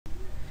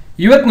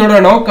ಇವತ್ತು ನೋಡೋಣ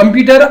ನಾವು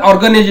ಕಂಪ್ಯೂಟರ್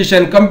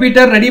ಆರ್ಗನೈಸೇಷನ್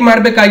ಕಂಪ್ಯೂಟರ್ ರೆಡಿ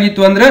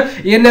ಮಾಡಬೇಕಾಗಿತ್ತು ಅಂದ್ರೆ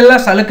ಏನೆಲ್ಲ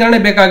ಸಲಕರಣೆ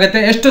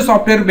ಬೇಕಾಗುತ್ತೆ, ಎಷ್ಟು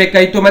ಸಾಫ್ಟ್ವೇರ್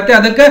ಬೇಕಾಯಿತು, ಮತ್ತೆ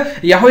ಅದಕ್ಕೆ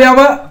ಯಾವ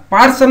ಯಾವ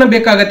ಪಾರ್ಟ್ಸ್ ಅನ್ನ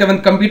ಬೇಕಾಗುತ್ತೆ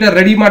ಒಂದು ಕಂಪ್ಯೂಟರ್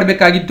ರೆಡಿ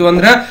ಮಾಡಬೇಕಾಗಿತ್ತು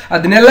ಅಂದ್ರೆ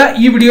ಅದನ್ನೆಲ್ಲ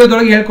ಈ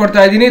ವಿಡಿಯೋದೊಳಗೆ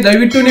ಹೇಳ್ಕೊಡ್ತಾ ಇದ್ದೀನಿ.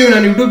 ದಯವಿಟ್ಟು ನೀವು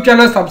ನನ್ನ ಯೂಟ್ಯೂಬ್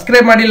ಚಾನಲ್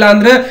ಸಬ್ಸ್ಕ್ರೈಬ್ ಮಾಡಿಲ್ಲ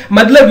ಅಂದ್ರೆ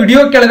ಮೊದಲ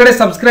ವಿಡಿಯೋ ಕೆಳಗಡೆ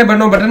ಸಬ್ಸ್ಕ್ರೈಬ್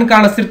ಅನ್ನೋ ಬಟನ್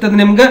ಕಾಣಿಸ್ತಿರ್ತದೆ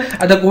ನಿಮ್ಗೆ,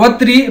 ಅದಕ್ಕೆ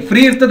ಒತ್ತಿರಿ,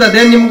 ಫ್ರೀ ಇರ್ತದೆ.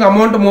 ಅದೇ ನಿಮ್ಗೆ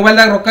ಅಮೌಂಟ್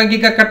ಮೊಬೈಲ್ದಾಗ ರೊಕ್ಕ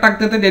ಗೀಕ ಕಟ್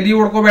ಆಗ್ತದೆ, ಎದಿ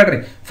ಹೊಡ್ಕೋಬೇಡ್ರಿ,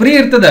 ಫ್ರೀ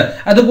ಇರ್ತದೆ.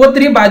 ಅದಕ್ಕೆ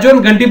ಒತ್ತಿರಿ, ಬಾಜು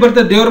ಒಂದು ಗಂಟೆ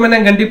ಬರ್ತದೆ, ದೇವ್ರ ಮನೆ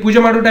ಗಂಟೆ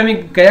ಪೂಜೆ ಮಾಡೋ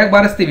ಟೈಮಿಗೆ ಕೈಯಾಗ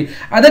ಬಾರಿಸ್ತೀವಿ,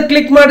 ಅದಕ್ಕೆ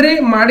ಕ್ಲಿಕ್ ಮಾಡ್ರಿ.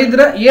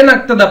 ಮಾಡಿದ್ರೆ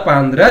ಏನಾಗ್ತದಪ್ಪ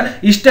ಅಂದ್ರೆ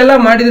ಇಷ್ಟೆಲ್ಲ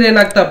ಮಾಡಿದ್ರೆ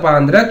ಏನಾಗ್ತಪ್ಪ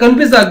ಅಂದ್ರೆ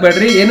ಕನ್ಫ್ಯೂಸ್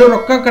ಆಗ್ಬೇಡ್ರಿ, ಏನೋ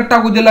ರೊಕ್ಕ ಕಟ್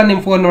ಆಗುದಿಲ್ಲ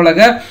ನಿಮ್ಮ ಫೋನ್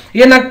ಒಳಗ.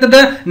 ಏನಾಗ್ತದ,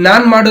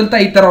 ನಾನ್ ಮಾಡುವಂತ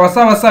ಈ ತರ ಹೊಸ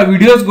ಹೊಸ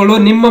ವಿಡಿಯೋಸ್ಗಳು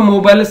ನಿಮ್ಮ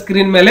ಮೊಬೈಲ್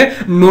ಸ್ಕ್ರೀನ್ ಮೇಲೆ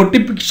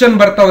ನೋಟಿಫಿಕೇಶನ್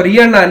ಬರ್ತಾವ್ರಿ.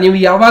 ಅಣ್ಣ ನೀವು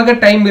ಯಾವಾಗ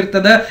ಟೈಮ್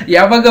ಇರ್ತದ,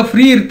 ಯಾವಾಗ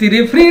ಫ್ರೀ ಇರ್ತೀರಿ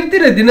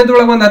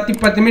ದಿನದೊಳಗೆ ಒಂದು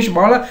 10-20 ನಿಮಿಷ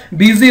ಬಹಳ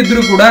ಬಿಸಿ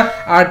ಇದ್ರು ಕೂಡ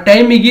ಆ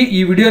ಟೈಮಿಗೆ ಈ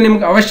ವಿಡಿಯೋ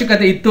ನಿಮ್ಗೆ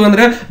ಅವಶ್ಯಕತೆ ಇತ್ತು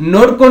ಅಂದ್ರೆ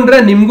ನೋಡ್ಕೊಂಡ್ರೆ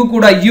ನಿಮ್ಗೂ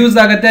ಕೂಡ ಯೂಸ್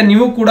ಆಗುತ್ತೆ.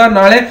 ನೀವು ಕೂಡ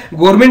ನಾಳೆ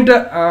ಗೌರ್ಮೆಂಟ್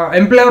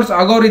ಎಂಪ್ಲಾಯರ್ಸ್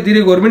ಆಗೋರು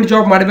ಇದ್ದೀರಿ, ಗೌರ್ಮೆಂಟ್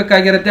ಜಾಬ್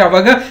ಮಾಡ್ಬೇಕಾಗಿರುತ್ತೆ,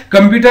 ಅವಾಗ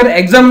ಕಂಪ್ಯೂಟರ್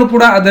ಎಕ್ಸಾಮ್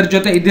ಕೂಡ ಅದರ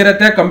ಜೊತೆ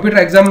ಇದ್ದಿರುತ್ತೆ.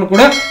 ಕಂಪ್ಯೂಟರ್ ಎಕ್ಸಾಮ್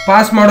ಕೂಡ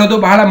ಪಾಸ್ ಮಾಡೋದು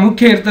ಬಹಳ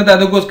ಮುಖ್ಯ ಇರ್ತದೆ.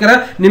 ಅದಕ್ಕೋಸ್ಕರ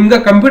ನಿಮ್ಗೆ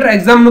ಕಂಪ್ಯೂಟರ್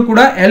ಎಕ್ಸಾಮ್ ಕೂಡ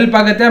ಹೆಲ್ಪ್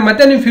ಆಗುತ್ತೆ,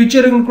 ಮತ್ತೆ ನೀವು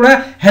ಫ್ಯೂಚರ್ ಕೂಡ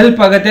ಹೆಲ್ಪ್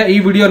ಆಗುತ್ತೆ. ಈ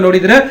ವಿಡಿಯೋ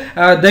ನೋಡಿದ್ರೆ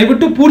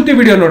ದಯವಿಟ್ಟು ಪೂರ್ತಿ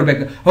ವಿಡಿಯೋ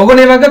ನೋಡ್ಬೇಕು. ಹೋಗೋಣ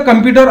ಇವಾಗ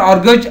ಕಂಪ್ಯೂಟರ್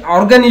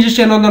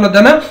ಆರ್ಗನೈಸೇಷನ್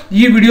ಅನ್ನೋದನ್ನ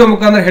ಈ ವಿಡಿಯೋ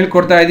ಮುಖಾಂತರ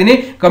ಹೇಳ್ಕೊಡ್ತಾ ಇದ್ದೀನಿ.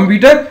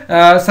 ಕಂಪ್ಯೂಟರ್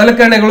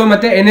ಸಲಕರಣೆಗಳು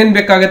ಮತ್ತೆ ಏನೇನ್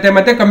ಬೇಕಾಗುತ್ತೆ,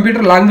 ಮತ್ತೆ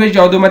ಕಂಪ್ಯೂಟರ್ ಲ್ಯಾಂಗ್ವೇಜ್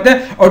ಯಾವುದು, ಮತ್ತೆ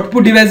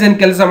ಔಟ್ಪುಟ್ ಡಿವೈಸ್ ಏನ್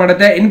ಕೆಲಸ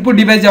ಮಾಡುತ್ತೆ, ಇನ್ಪುಟ್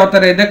ಡಿವೈಸ್ ಯಾವ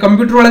ತರ ಇದೆ,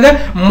 ಕಂಪ್ಯೂಟರ್ ಒಳಗೆ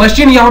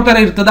ಮಷಿನ್ ಯಾವ ತರ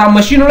ಇರ್ತದೆ, ಆ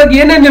ಮಷಿನ್ ಒಳಗೆ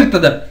ಏನೇನ್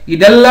ಇರ್ತದೆ,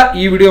 ಇದೆಲ್ಲ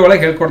ಈ ವಿಡಿಯೋ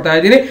ಒಳಗೆ ಹೇಳ್ಕೊಡ್ತಾ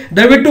ಇದ್ದೀನಿ.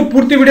 ದಯವಿಟ್ಟು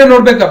ಪೂರ್ತಿ ವಿಡಿಯೋ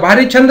ನೋಡ್ಬೇಕು,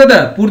 ಭಾರಿ ಚಂದದ,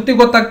 ಪೂರ್ತಿ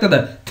ಗೊತ್ತಾಗ್ತದ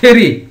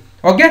ಥಿಯರಿ.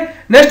 ಓಕೆ,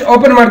 ನೆಕ್ಸ್ಟ್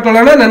ಓಪನ್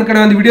ಮಾಡ್ಕೊಳ್ಳೋಣ. ನನ್ನ ಕಡೆ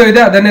ಒಂದು ವಿಡಿಯೋ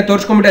ಇದೆ, ಅದನ್ನೇ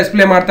ತೋರಿಸ್ಕೊಂಡ್ಬಿಟ್ಟು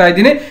ಎಕ್ಸ್ಪ್ಲೇನ್ ಮಾಡ್ತಾ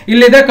ಇದ್ದೀನಿ.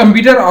 ಇಲ್ಲಿದೆ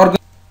ಕಂಪ್ಯೂಟರ್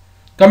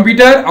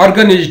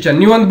ಆರ್ಗನೈಸೇಷನ್.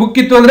 ನೀವು ಒಂದು ಬುಕ್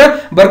ಇತ್ತು ಅಂದ್ರೆ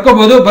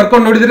ಬರ್ಕೋಬಹುದು,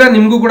 ಬರ್ಕೊಂಡು ನೋಡಿದ್ರೆ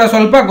ನಿಮ್ಗೂ ಕೂಡ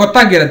ಸ್ವಲ್ಪ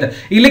ಗೊತ್ತಾಗಿರುತ್ತೆ.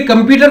 ಇಲ್ಲಿ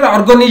ಕಂಪ್ಯೂಟರ್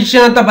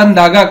ಆರ್ಗನೈಸೇಷನ್ ಅಂತ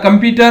ಬಂದಾಗ,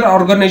 ಕಂಪ್ಯೂಟರ್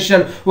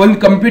ಆರ್ಗನೈಸೇಷನ್ ಒಂದು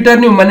ಕಂಪ್ಯೂಟರ್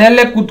ನೀವು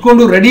ಮನೆಯಲ್ಲೇ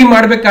ಕುತ್ಕೊಂಡು ರೆಡಿ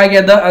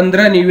ಮಾಡ್ಬೇಕಾಗ್ಯದ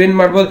ಅಂದ್ರೆ ನೀವೇನ್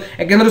ಮಾಡ್ಬೋದು,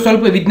 ಯಾಕೆಂದ್ರೆ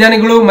ಸ್ವಲ್ಪ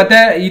ವಿಜ್ಞಾನಿಗಳು ಮತ್ತೆ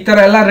ಈ ತರ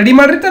ಎಲ್ಲ ರೆಡಿ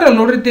ಮಾಡಿರ್ತಾರಲ್ಲ,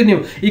 ನೋಡಿರ್ತೀರಿ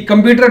ನೀವು. ಈ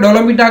ಕಂಪ್ಯೂಟರ್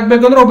ಡೆವಲಪ್ಮೆಂಟ್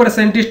ಆಗ್ಬೇಕಂದ್ರೆ ಒಬ್ಬರು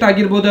ಸೈಂಟಿಸ್ಟ್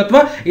ಆಗಿರ್ಬೋದು,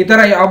 ಅಥವಾ ಈ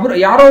ತರ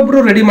ಯಾರೋ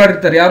ಒಬ್ರು ರೆಡಿ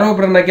ಮಾಡಿರ್ತಾರೆ. ಯಾರೋ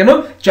ಒಬ್ರನ್ನಕೇನು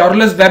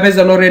ಚಾರ್ಲ್ಸ್ ಬ್ಯಾಬೇಜ್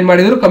ಅನ್ನೋರು ಏನ್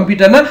ಮಾಡಿದ್ರು,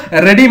 ಕಂಪ್ಯೂಟರ್ ನ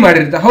ರೆಡಿ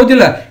ಮಾಡಿರ್ತಾರೆ,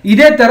 ಹೌದಿಲ್ಲ?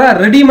 ಇದೇ ತರ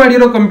ರೆಡಿ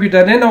ಮಾಡಿರೋ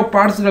ಕಂಪ್ಯೂಟರ್ನೇ ನಾವು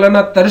ಪಾರ್ಟ್ಸ್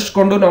ಗಳನ್ನ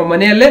ತರಿಸ್ಕೊಂಡು ನಾವು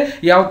ಮನೆಯಲ್ಲೇ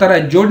ಯಾವ ತರ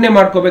ಜೋಡಣೆ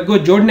ಮಾಡ್ಕೋಬೇಕು,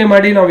 ಜೋಡಣೆ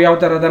ಮಾಡಿ ನಾವು ಯಾವ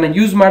ತರ ಅದನ್ನ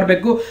ಯೂಸ್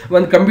ಮಾಡಬೇಕು.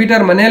 ಒಂದು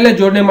ಕಂಪ್ಯೂಟರ್ ಮನೆಯಲ್ಲೇ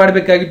ಜೋಡಣೆ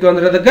ಮಾಡಬೇಕಾಗಿತ್ತು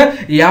ಅಂದ್ರೆ ಅದಕ್ಕೆ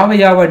ಯಾವ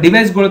ಯಾವ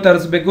ಡಿವೈಸ್ಗಳು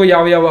ತರಿಸಬೇಕು,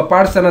 ಯಾವ ಯಾವ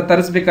ಪಾರ್ಟ್ಸ್ ಅನ್ನ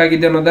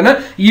ತರಿಸಬೇಕಾಗಿದೆ ಅನ್ನೋದನ್ನ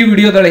ಈ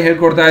ವಿಡಿಯೋದಲ್ಲಿ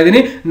ಹೇಳ್ಕೊಡ್ತಾ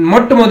ಇದ್ದೀನಿ.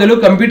 ಮೊಟ್ಟ ಮೊದಲು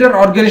ಕಂಪ್ಯೂಟರ್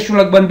ಆರ್ಗನೈಸೇಷನ್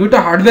ಒಳಗೆ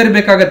ಬಂದ್ಬಿಟ್ಟು ಹಾರ್ಡ್ವೇರ್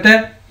ಬೇಕಾಗತ್ತೆ,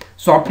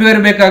 ಸಾಫ್ಟ್ವೇರ್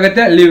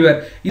ಬೇಕಾಗುತ್ತೆ, ಲಿವೇರ್.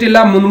 ಇದೆಲ್ಲ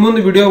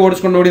ಮುಂದೆ ವಿಡಿಯೋ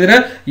ಓಡಿಸ್ಕೊಂಡು ನೋಡಿದ್ರೆ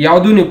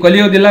ಯಾವುದು ನೀವು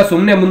ಕಲಿಯೋದಿಲ್ಲ,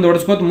 ಸುಮ್ಮನೆ ಮುಂದೆ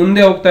ಓಡಿಸ್ಕೋತ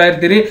ಮುಂದೆ ಹೋಗ್ತಾ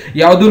ಇರ್ತೀರಿ,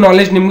 ಯಾವುದು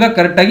ನಾಲೆಜ್ ನಿಮ್ಗೆ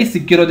ಕರೆಕ್ಟ್ ಆಗಿ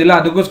ಸಿಕ್ಕಿರೋದಿಲ್ಲ.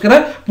 ಅದಕ್ಕೋಸ್ಕರ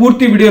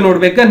ಪೂರ್ತಿ ವಿಡಿಯೋ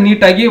ನೋಡ್ಬೇಕಾ,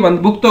 ನೀಟಾಗಿ ಒಂದು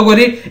ಬುಕ್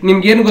ತಗೋರಿ,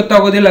 ನಿಮ್ಗೆ ಏನು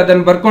ಗೊತ್ತಾಗೋದಿಲ್ಲ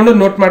ಅದನ್ನ ಬರ್ಕೊಂಡು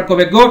ನೋಟ್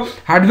ಮಾಡ್ಕೋಬೇಕು.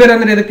 ಹಾರ್ಡ್ವೇರ್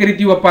ಅಂದ್ರೆ ಎದಕ್ಕೆ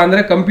ಕರಿತೀವಪ್ಪ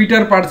ಅಂದ್ರೆ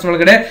ಕಂಪ್ಯೂಟರ್ ಪಾರ್ಟ್ಸ್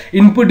ಒಳಗಡೆ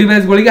ಇನ್ಪುಟ್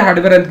ಡಿವೈಸ್ ಗಳಿಗೆ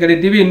ಹಾರ್ಡ್ವೇರ್ ಅಂತ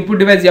ಕರಿತೀವಿ.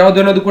 ಇನ್ಪುಟ್ ಡಿವೈಸ್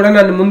ಯಾವ್ದು ಅನ್ನೋದು ಕೂಡ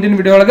ನಾನು ಮುಂದಿನ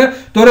ವಿಡಿಯೋ ಒಳಗೆ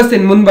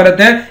ತೋರಿಸ್ತೀನಿ, ಮುಂದೆ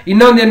ಬರುತ್ತೆ.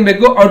 ಇನ್ನೊಂದು ಏನ್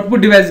ಬೇಕು,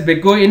 ಔಟ್ಪುಟ್ ಡಿವೈಸ್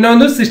ಬೇಕು,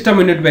 ಇನ್ನೊಂದು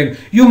ಸಿಸ್ಟಮ್ ಯೂನಿಟ್ ಬೇಕು.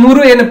 ಇವು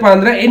ಮೂರು ಏನಪ್ಪಾ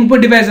ಅಂದ್ರೆ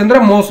ಇನ್ಪುಟ್ ಡಿವೈಸ್ ಅಂದ್ರೆ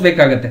ಮೌಸ್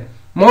ಬೇಕಾಗುತ್ತೆ,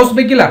 ಮೌಸ್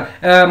ಬೇಕಿಲ್ಲ,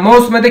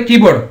 ಮೌಸ್ ಮತ್ತೆ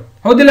ಕೀಬೋರ್ಡ್,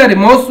 ಹೌದಿಲ್ಲ ರೀ?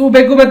 ಮೌಸ್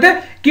ಬೇಕು ಮತ್ತೆ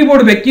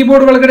ಕೀಬೋರ್ಡ್ ಬೇಕು.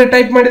 ಕೀಬೋರ್ಡ್ ಒಳಗಡೆ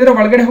ಟೈಪ್ ಮಾಡಿದ್ರೆ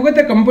ಒಳಗಡೆ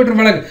ಹೋಗುತ್ತೆ ಕಂಪ್ಯೂಟರ್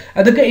ಒಳಗೆ,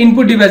 ಅದಕ್ಕೆ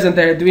ಇನ್ಪುಟ್ ಡಿವೈಸ್ ಅಂತ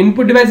ಹೇಳ್ತೀವಿ.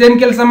 ಇನ್ಪುಟ್ ಡಿವೈಸ್ ಏನ್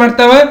ಕೆಲಸ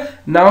ಮಾಡ್ತಾವ,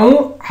 ನಾವು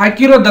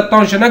ಹಾಕಿರೋ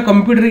ದತ್ತಾಂಶನ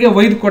ಕಂಪ್ಯೂಟರ್ಗೆ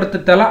ಒಯ್ದು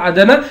ಕೊಡ್ತಿತ್ತಲ್ಲ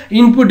ಅದನ್ನ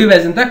ಇನ್ಪುಟ್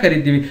ಡಿವೈಸ್ ಅಂತ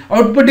ಕರಿತೀವಿ.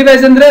 ಔಟ್ಪುಟ್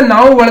ಡಿವೈಸ್ ಅಂದ್ರೆ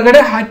ನಾವು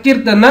ಒಳಗಡೆ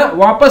ಹಾಕಿರ್ತನ್ನ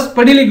ವಾಪಸ್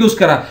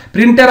ಪಡಿಲಿಕ್ಕೋಸ್ಕರ,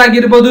 ಪ್ರಿಂಟರ್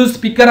ಆಗಿರ್ಬೋದು,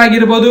 ಸ್ಪೀಕರ್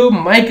ಆಗಿರ್ಬೋದು,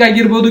 ಮೈಕ್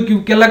ಆಗಿರ್ಬೋದು,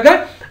 ಇವಕ್ಕೆಲ್ಲಕ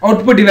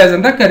ಔಟ್ಪುಟ್ ಡಿವೈಸ್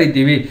ಅಂತ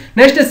ಕರಿತೀವಿ.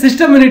 ನೆಕ್ಸ್ಟ್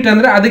ಸಿಸ್ಟಮ್ ಯೂನಿಟ್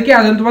ಅಂದ್ರೆ ಅದಕ್ಕೆ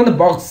ಆದಂತ ಒಂದು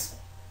ಬಾಕ್ಸ್,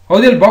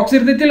 ಹೌದಿಲ್ಲ? ಬಾಕ್ಸ್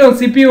ಇರ್ತೈತಿ, ಒಂದು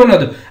CPU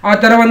ಅನ್ನೋದು, ಆ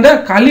ತರ ಒಂದು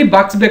ಖಾಲಿ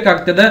ಬಾಕ್ಸ್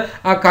ಬೇಕಾಗ್ತದೆ,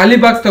 ಆ ಖಾಲಿ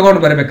ಬಾಕ್ಸ್ ತಗೊಂಡು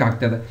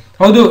ಬರ್ಬೇಕಾಗ್ತದೆ,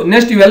 ಹೌದು.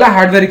 ನೆಕ್ಸ್ಟ್ ಇವೆಲ್ಲ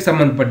ಹಾರ್ಡ್ವೇರ್ಗೆ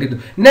ಸಂಬಂಧಪಟ್ಟಿದ್ದು.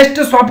 ನೆಕ್ಸ್ಟ್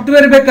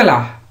ಸಾಫ್ಟ್ವೇರ್ ಬೇಕಲ್ಲ,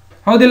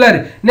 ಹೌದಿಲ್ಲ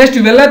ರೀ? ನೆಕ್ಸ್ಟ್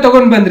ಇವೆಲ್ಲ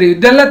ತಗೊಂಡ್ ಬಂದ್ರಿ,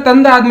 ಇದೆಲ್ಲ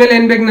ತಂದ ಆದ್ಮೇಲೆ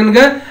ಏನ್ ಬೇಕು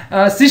ನನ್ಗೆ,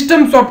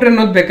 ಸಿಸ್ಟಮ್ ಸಾಫ್ಟ್ವೇರ್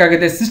ಅನ್ನೋದು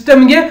ಬೇಕಾಗುತ್ತೆ.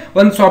 ಸಿಸ್ಟಮ್ಗೆ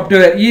ಒಂದು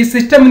ಸಾಫ್ಟ್ವೇರ್, ಈ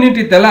ಸಿಸ್ಟಮ್ ಯೂನಿಟ್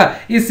ಇತ್ತಲ್ಲ,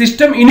 ಈ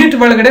ಸಿಸ್ಟಮ್ ಯೂನಿಟ್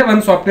ಒಳಗಡೆ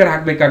ಒಂದು ಸಾಫ್ಟ್ವೇರ್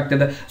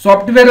ಹಾಕ್ಬೇಕಾಗ್ತದೆ.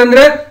 ಸಾಫ್ಟ್ವೇರ್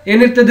ಅಂದ್ರೆ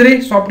ಏನಿರ್ತದ್ರಿ?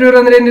 ಸಾಫ್ಟ್ವೇರ್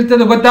ಅಂದ್ರೆ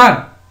ಏನಿರ್ತದೆ ಗೊತ್ತಾ?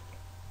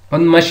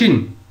 ಒಂದು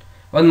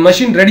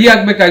ಮಷಿನ್ ರೆಡಿ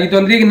ಆಗ್ಬೇಕಾಗಿತ್ತು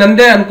ಅಂದ್ರೆ, ಈಗ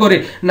ನಂದೇ ಅನ್ಕೋರಿ,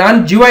 ನಾನು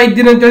ಜೀವ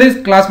ಇದ್ದೀನಿ ಅಂತೇಳಿ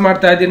ಕ್ಲಾಸ್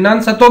ಮಾಡ್ತಾ ಇದ್ದೀನಿ,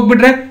 ನಾನು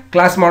ಸತ್ತೋಗ್ಬಿಟ್ರೆ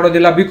ಕ್ಲಾಸ್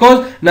ಮಾಡೋದಿಲ್ಲ, ಬಿಕಾಸ್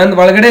ನನ್ನ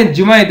ಒಳಗಡೆ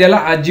ಜೀವ ಇದೆಯಲ್ಲ,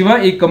 ಆ ಜೀವ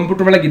ಈ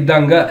ಕಂಪ್ಯೂಟರ್ ಒಳಗೆ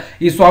ಇದ್ದಂಗ.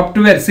 ಈ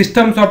ಸಾಫ್ಟ್ವೇರ್,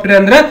 ಸಿಸ್ಟಮ್ ಸಾಫ್ಟ್ವೇರ್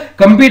ಅಂದ್ರೆ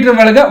ಕಂಪ್ಯೂಟರ್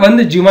ಒಳಗೆ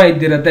ಒಂದು ಜೀವ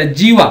ಇದ್ದಿರತ್ತೆ.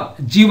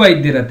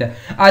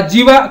 ಆ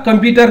ಜೀವ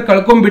ಕಂಪ್ಯೂಟರ್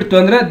ಕಳ್ಕೊಂಡ್ಬಿಡ್ತು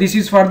ಅಂದ್ರೆ this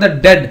is for the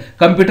dead.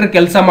 Computer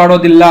ಕೆಲಸ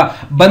ಮಾಡೋದಿಲ್ಲ,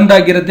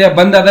 ಬಂದಾಗಿರುತ್ತೆ.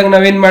 ಬಂದಾದಾಗ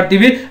ನಾವೇನ್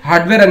ಮಾಡ್ತೀವಿ,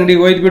 ಹಾರ್ಡ್ವೇರ್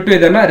ಅಂಗಡಿಗೆ ಒಯ್ದ್ಬಿಟ್ಟು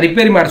ಇದನ್ನ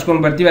ರಿಪೇರಿ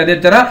ಮಾಡಿಸ್ಕೊಂಡು ಬರ್ತೀವಿ. ಅದೇ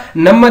ತರ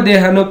ನಮ್ಮ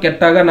ದೇಹನು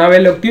ಕೆಟ್ಟಾಗ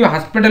ನಾವೆಲ್ಲ ಹೋಗ್ತೀವಿ,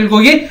 ಹಾಸ್ಪಿಟಲ್ಗೆ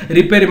ಹೋಗಿ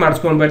ರಿಪೇರಿ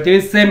ಮಾಡಿಸ್ಕೊಂಡು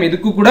ಬರ್ತೀವಿ. ಸೇಮ್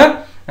ಇದಕ್ಕೂ ಕೂಡ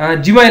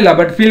ಜೀವ ಇಲ್ಲ,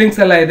 ಬಟ್ ಫೀಲಿಂಗ್ಸ್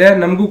ಎಲ್ಲ ಇದೆ,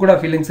 ನಮಗೂ ಕೂಡ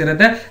ಫೀಲಿಂಗ್ಸ್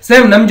ಇರುತ್ತೆ,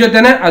 ಸೇಮ್ ನಮ್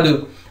ಜೊತೆನೆ ಅದು.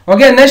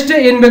 ಓಕೆ, ನೆಕ್ಸ್ಟ್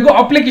ಏನ್ ಬೇಕು,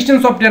 ಅಪ್ಲಿಕೇಶನ್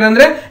ಸಾಫ್ಟ್ವೇರ್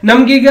ಅಂದ್ರೆ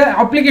ನಮ್ಗೀಗ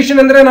ಅಪ್ಲಿಕೇಶನ್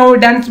ಅಂದ್ರೆ ನಾವು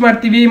ಡ್ಯಾನ್ಸ್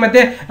ಮಾಡ್ತೀವಿ,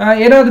 ಮತ್ತೆ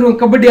ಏನಾದ್ರು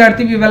ಕಬಡ್ಡಿ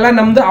ಆಡ್ತೀವಿ, ಇವೆಲ್ಲ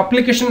ನಮ್ದು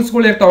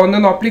ಅಪ್ಲಿಕೇಶನ್ಸ್ಗಳು ಇರ್ತಾವೆ.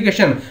 ಒಂದೊಂದು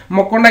ಅಪ್ಲಿಕೇಶನ್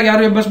ಮಕ್ಕೊಂಡಾಗ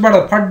ಯಾರು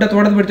ಎಬ್ಬಸ್ಬಾರ್ದು, ಫಡ್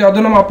ಹೊಡೆದ್ ಬಿಡ್ತೀವಿ,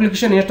 ಅದು ನಮ್ಮ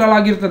ಅಪ್ಲಿಕೇಶನ್ ಇನ್ಸ್ಟಾಲ್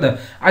ಆಗಿರ್ತದೆ.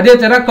 ಅದೇ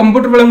ತರ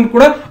ಕಂಪ್ಯೂಟರ್ ಒಳಗೂ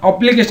ಕೂಡ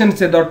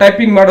ಅಪ್ಲಿಕೇಶನ್ಸ್ ಇದಾವೆ,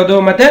 ಟೈಪಿಂಗ್ ಮಾಡೋದು,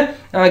 ಮತ್ತೆ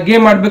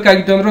ಗೇಮ್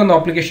ಆಡಬೇಕಾಗಿತ್ತು ಅಂದ್ರೆ ಒಂದು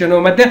ಅಪ್ಲಿಕೇಶನ್,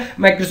 ಮತ್ತೆ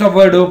ಮೈಕ್ರೋಸಾಫ್ಟ್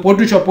ವರ್ಡ್,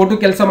 ಫೋಟೋ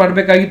ಕೆಲಸ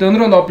ಮಾಡಬೇಕಾಗಿತ್ತು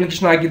ಅಂದ್ರೆ ಒಂದು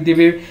ಅಪ್ಲಿಕೇಶನ್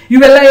ಹಾಕಿರ್ತೀವಿ.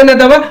 ಇವೆಲ್ಲ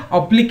ಏನದಾವ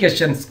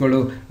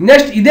ಅಪ್ಲಿಕೇಶನ್ಸ್ಗಳು.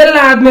 ನೆಕ್ಸ್ಟ್ ಇದೆಲ್ಲ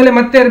ಆದ್ಮೇಲೆ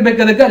ಮತ್ತೆ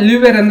ಇರಬೇಕಾದಕ್ಕೆ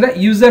ಲಿವೇರ್ ಅಂದ್ರೆ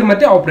ಯೂಸರ್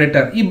ಮತ್ತೆ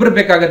ಆಪರೇಟರ್ ಇಬ್ರು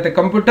ಬೇಕಾಗುತ್ತೆ.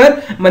 ಕಂಪ್ಯೂಟರ್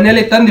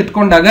ಮನೆಯಲ್ಲಿ ತಂದು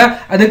ಇಟ್ಕೊಂಡಾಗ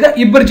ಅದಕ್ಕೆ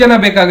ಇಬ್ಬರು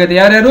ಜನ ಬೇಕಾಗುತ್ತೆ.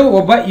 ಯಾರ್ಯಾರು?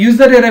 ಒಬ್ಬ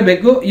ಯೂಸರ್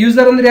ಇರಬೇಕು.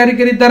 ಯೂಸರ್ ಅಂದ್ರೆ ಯಾರಿಗೆ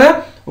ಕರೀತಾರ?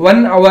 1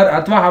 hour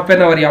ಅಥವಾ ಹಾಫ್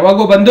ಎನ್ ಅವರ್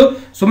ಯಾವಾಗೋ ಬಂದು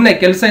ಸುಮ್ಮನೆ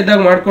ಕೆಲಸ ಇದ್ದಾಗ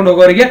ಮಾಡ್ಕೊಂಡು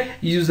ಹೋಗೋರಿಗೆ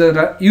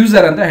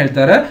ಯೂಸರ್ ಅಂತ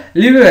ಹೇಳ್ತಾರೆ.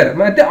 ಲಿವೇರ್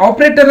ಮತ್ತೆ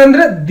ಆಪರೇಟರ್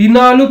ಅಂದ್ರೆ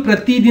ದಿನಾಲು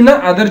ಪ್ರತಿದಿನ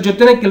ಅದರ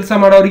ಜೊತೆನೆ ಕೆಲಸ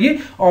ಮಾಡೋರಿಗೆ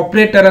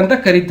ಆಪರೇಟರ್ ಅಂತ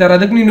ಕರೀತಾರೆ.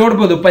 ಅದಕ್ಕೆ ನೀವು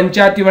ನೋಡ್ಬೋದು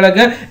ಪಂಚಾಯತಿ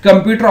ಒಳಗೆ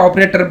ಕಂಪ್ಯೂಟರ್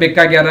ಆಪರೇಟರ್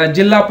ಬೇಕಾಗ್ಯಾರ,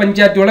 ಜಿಲ್ಲಾ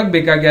ಪಂಚಾಯತಿ ಒಳಗೆ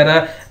ಬೇಕಾಗ್ಯಾರ,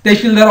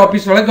 ತಹಶೀಲ್ದಾರ್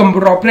ಆಫೀಸ್ ಒಳಗೆ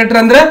ಕಂಪ್ಯೂಟರ್ ಆಪರೇಟರ್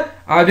ಅಂದ್ರೆ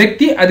ಆ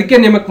ವ್ಯಕ್ತಿ ಅದಕ್ಕೆ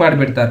ನೇಮಕ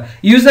ಮಾಡಿಬಿಡ್ತಾರೆ.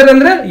 ಯೂಸರ್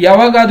ಅಂದ್ರೆ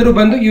ಯಾವಾಗಾದ್ರೂ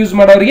ಬಂದು ಯೂಸ್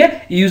ಮಾಡೋರಿಗೆ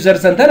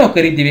ಯೂಸರ್ಸ್ ಅಂತ ನಾವು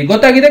ಕರಿತೀವಿ.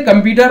 ಗೊತ್ತಾಗಿದೆ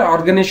ಕಂಪ್ಯೂಟರ್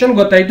ಆರ್ಗನೈಸೇಷನ್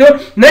ಗೊತ್ತಾಯ್ತು.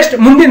 ನೆಕ್ಸ್ಟ್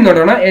ಮುಂದಿನ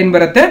ನೋಡೋಣ ಏನ್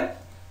ಬರುತ್ತೆ.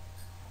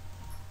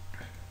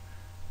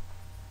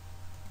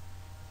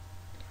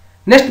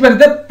 ನೆಕ್ಸ್ಟ್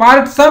ಬರುತ್ತೆ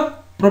ಪಾರ್ಟ್ಸ್ ಆಫ್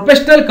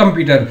ಪ್ರೊಫೆಷನಲ್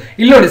ಕಂಪ್ಯೂಟರ್.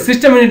 ಇಲ್ಲಿ ನೋಡಿ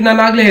ಸಿಸ್ಟಮ್ ಯೂನಿಟ್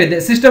ನಾನು ಆಗ್ಲೇ ಹೇಳಿದೆ.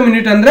 ಸಿಸ್ಟಮ್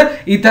ಯೂನಿಟ್ ಅಂದ್ರೆ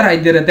ಈ ತರ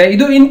ಇದ್ದಿರುತ್ತೆ.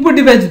 ಇದು ಇನ್ಪುಟ್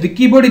ಡಿವೈಸ್, ಇದು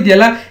ಕೀಬೋರ್ಡ್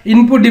ಇದೆಯಲ್ಲ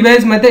ಇನ್ಪುಟ್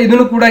ಡಿವೈಸ್, ಮತ್ತೆ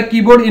ಇದನ್ನು ಕೂಡ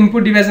ಕೀಬೋರ್ಡ್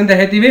ಇನ್ಪುಟ್ ಡಿವೈಸ್ ಅಂತ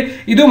ಹೇಳ್ತೀವಿ.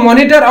 ಇದು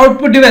ಮಾನಿಟರ್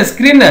ಔಟ್ಪುಟ್ ಡಿವೈಸ್.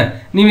 ಸ್ಕ್ರೀನ್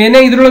ನೀವೇನೇ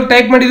ಇದ್ರೊಳಗೆ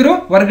ಟೈಪ್ ಮಾಡಿದ್ರು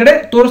ಹೊರಗಡೆ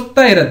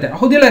ತೋರಿಸ್ತಾ ಇರುತ್ತೆ,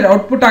 ಹೌದಿಲ್ಲ?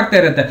 ಔಟ್ಪುಟ್ ಆಗ್ತಾ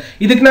ಇರುತ್ತೆ.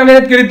 ಇದಕ್ಕೆ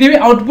ನಾವೇನಂತ ಕರಿತೀವಿ?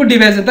 ಔಟ್ಪುಟ್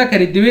ಡಿವೈಸ್ ಅಂತ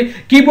ಕರಿತೀವಿ.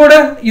 ಕೀಬೋರ್ಡ್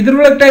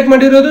ಇದ್ರೊಳಗೆ ಟೈಪ್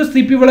ಮಾಡಿರೋದು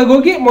ಸಿಪಿ ಒಳಗೆ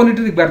ಹೋಗಿ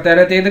ಮಾನಿಟರ್ಗೆ ಬರ್ತಾ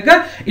ಇರುತ್ತೆ. ಇದಕ್ಕೆ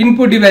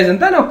ಇನ್ಪುಟ್ ಡಿವೈಸ್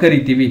ಅಂತ ನಾವು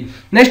ಕರಿತೀವಿ.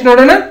 ನೆಕ್ಸ್ಟ್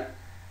ನೋಡೋಣ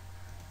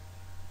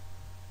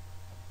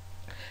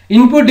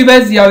ಇನ್ಪುಟ್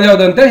ಡಿವೈಸ್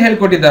ಯಾವ್ಯಾವ್ದು ಅಂತ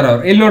ಹೇಳ್ಕೊಟ್ಟಿದ್ದಾರೆ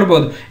ಅವ್ರು. ಇಲ್ಲಿ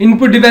ನೋಡ್ಬೋದು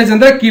ಇನ್ಪುಟ್ ಡಿವೈಸ್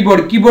ಅಂದ್ರೆ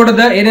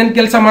ಕೀಬೋರ್ಡ್ ಏನೇನ್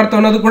ಕೆಲಸ ಮಾಡ್ತಾವ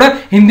ಅನ್ನೋದು ಕೂಡ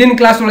ಹಿಂದಿನ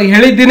ಕ್ಲಾಸ್ ಒಳಗೆ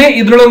ಹೇಳಿದ್ದೀನಿ.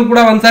 ಇದ್ರೊಳಗೆ ಕೂಡ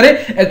ಒಂದ್ಸಾರಿ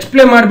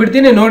ಎಕ್ಸ್ಪ್ಲೇನ್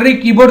ಮಾಡ್ಬಿಡ್ತೀನಿ ನೋಡ್ರಿ.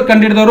 ಕೀಬೋರ್ಡ್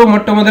ಕಂಡಿಡಿದವರು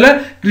ಮೊಟ್ಟ ಮೊದಲ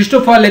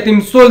ಕ್ರಿಸ್ಟೋಫರ್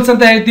ಲೆತಿಮ್ ಸೋಲ್ಸ್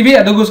ಅಂತ ಹೇಳ್ತೀವಿ.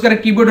 ಅದಕ್ಕೋಸ್ಕರ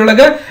ಕೀಬೋರ್ಡ್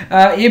ಒಳಗೆ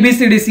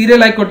ABCD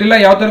ಸೀರಿಯಲ್ ಆಗಿ ಕೊಟ್ಟಿಲ್ಲ,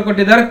 ಯಾವ ತರ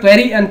ಕೊಟ್ಟಿದ್ದಾರೆ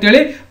ಕ್ವೆರಿ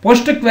ಅಂತೇಳಿ,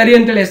 ಪೋಸ್ಟ್ ಕ್ವೆರಿ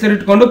ಅಂತೇಳಿ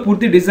ಹೆಸರಿಟ್ಕೊಂಡು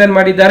ಪೂರ್ತಿ ಡಿಸೈನ್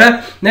ಮಾಡಿದ್ದಾರೆ.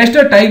 ನೆಕ್ಸ್ಟ್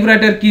ಟೈಪ್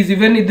ರೈಟರ್ ಕೀಸ್,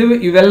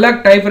 ಇವೆಲ್ಲ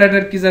ಟೈಪ್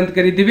ರೈಟರ್ ಕೀಸ್ ಅಂತ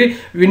ಕರಿತೀವಿ.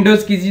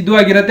 ವಿಂಡೋಸ್ ಕೀಸ್ ಇದು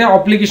ಆಗಿರುತ್ತೆ.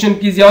 ಅಪ್ಲಿಕೇಶನ್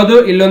ಕೀಸ್ ಯಾವುದು?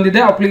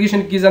 ಇಲ್ಲೊಂದಿದೆ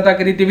ಅಪ್ಲಿಕೇಶನ್ ಕೀಸ್ ಅಂತ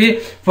ಕರಿತೀವಿ.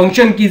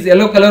 ಫಂಕ್ಷನ್ ಕೀಸ್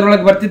ಯೆಲ್ಲೋ ಕಲರ್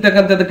ಒಳಗೆ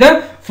ಬರ್ತಿರ್ತಕ್ಕಂಥದಕ್ಕೆ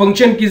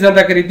ಫಂಕ್ಷನ್ ಕೀಸ್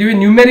ಅಂತ ಕರಿತೀವಿ.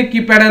 ನ್ಯೂಮೆರಿಕ್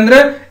ಕೀಪ್ಯಾಡ್ ಅಂದ್ರೆ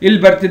ಇಲ್ಲಿ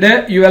ಬರ್ತಿದೆ.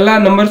 ಇವೆಲ್ಲ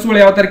ನಂಬರ್ಸ್ ಗಳು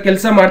ಯಾವ ತರ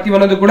ಕೆಲಸ ಮಾಡ್ತೀವಿ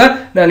ಅನ್ನೋದು ಕೂಡ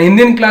ನಾನು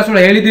ಹಿಂದಿನ ಕ್ಲಾಸ್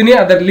ಒಳಗೆ ಹೇಳಿದ್ದೀನಿ.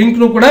 ಅದರ ಲಿಂಕ್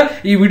ಕೂಡ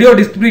ಈ ವಿಡಿಯೋ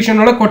ಡಿಸ್ಕ್ರಿಪ್ಷನ್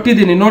ಒಳಗೆ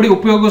ಕೊಟ್ಟಿದ್ದೀನಿ, ನೋಡಿ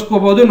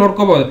ಉಪಯೋಗಿಸ್ಕೋಬಹುದು,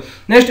 ನೋಡ್ಕೋಬಹುದು.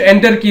 ನೆಕ್ಸ್ಟ್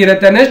ಎಂಟರ್ ಕೀ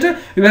ಇರುತ್ತೆ. ನೆಕ್ಸ್ಟ್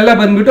ಇವೆಲ್ಲ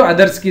ಬಂದ್ಬಿಟ್ಟು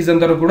ಅದರ್ಸ್ ಕೀಸ್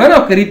ಅಂತ ಕೂಡ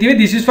ನಾವು ಕರಿತೀವಿ.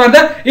 This is for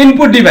the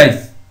input device.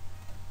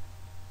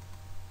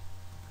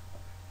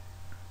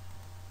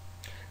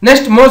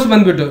 Next mouse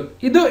ಬಂದ್ಬಿಟ್ಟು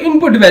ಇದು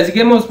ಇನ್ಪುಟ್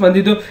ಡಿವೈಸ್ಗೆ ಮೌಸ್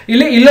ಬಂದಿದ್ದು.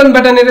 ಇಲ್ಲಿ ಇಲ್ಲೊಂದು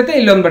ಬಟನ್ ಇರುತ್ತೆ,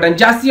 ಇಲ್ಲೊಂದು ಬಟನ್.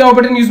 ಜಾಸ್ತಿ ಯಾವ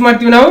ಬಟನ್ ಯೂಸ್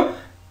ಮಾಡ್ತೀವಿ ನಾವು?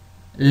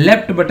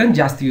 ಲೆಫ್ಟ್ ಬಟನ್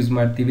ಜಾಸ್ತಿ ಯೂಸ್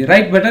ಮಾಡ್ತೀವಿ.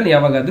 ರೈಟ್ ಬಟನ್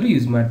ಯಾವಾಗಾದ್ರೂ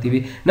ಯೂಸ್ ಮಾಡ್ತೀವಿ.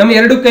 ನಮ್ಮ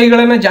ಎರಡು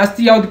ಕೈಗಳನ್ನ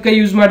ಜಾಸ್ತಿ ಯಾವ್ದು ಕೈ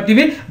ಯೂಸ್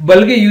ಮಾಡ್ತೀವಿ?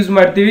 ಬಲ್ಗೈ ಯೂಸ್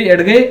ಮಾಡ್ತೀವಿ.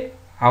 ಎಡಗೈ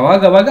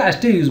ಅವಾಗ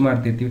ಅಷ್ಟೇ ಯೂಸ್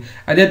ಮಾಡ್ತಿರ್ತೀವಿ.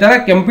 ಅದೇ ತರ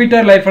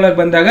ಕಂಪ್ಯೂಟರ್ ಲೈಫ್ ಒಳಗೆ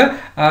ಬಂದಾಗ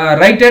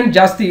ರೈಟ್ ಹ್ಯಾಂಡ್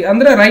ಜಾಸ್ತಿ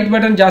ಅಂದ್ರೆ ರೈಟ್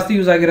ಬಟನ್ ಜಾಸ್ತಿ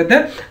ಯೂಸ್ ಆಗಿರುತ್ತೆ,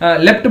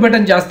 ಲೆಫ್ಟ್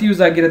ಬಟನ್ ಜಾಸ್ತಿ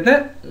ಯೂಸ್ ಆಗಿರುತ್ತೆ,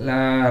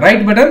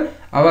 ರೈಟ್ ಬಟನ್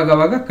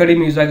ಅವಾಗ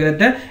ಕಡಿಮೆ ಯೂಸ್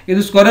ಆಗಿರುತ್ತೆ.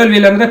 ಇದು ಸ್ಕ್ವರಲ್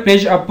ವೀಲ್ ಅಂದ್ರೆ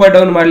ಪೇಜ್ ಅಪ್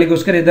ಡೌನ್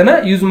ಮಾಡ್ಲಿಕ್ಕೋಸ್ಕರ ಇದನ್ನ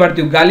ಯೂಸ್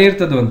ಮಾಡ್ತೀವಿ. ಗಾಲಿ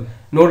ಇರ್ತದ ಒಂದು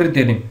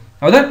ನೋಡಿರ್ತೀನಿ,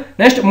 ಹೌದಾ?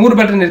 ನೆಕ್ಸ್ಟ್ 3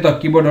 ಬಟನ್ ಇರ್ತಾವ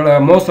ಕೀಬೋರ್ಡ್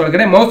ಮೌಸ್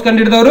ಒಳಗಡೆ. ಮೌಸ್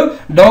ಕಂಡಿಡಿದವರು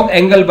ಡಾಗ್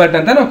ಆಂಗಲ್ ಬಟನ್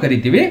ಅಂತ ನಾವು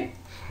ಕರಿತೀವಿ.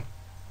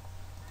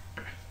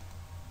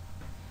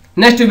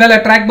 ನೆಕ್ಸ್ಟ್ ಇವೆಲ್ಲ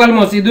ಟ್ರ್ಯಾಕ್ ಬಾಲ್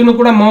ಮೌಸ್, ಇದನ್ನು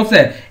ಕೂಡ ಮೌಸ್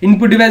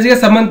ಇನ್ಪುಟ್ ಡಿವೈಸ್ಗೆ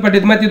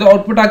ಸಂಬಂಧಪಟ್ಟಿದ್ದು. ಮತ್ತೆ ಇದು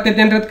ಔಟ್ಪುಟ್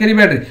ಆಗ್ತೈತೆ ಅಂತ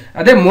ಕರಿಬೇಡ್ರಿ.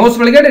 ಅದೇ ಮೌಸ್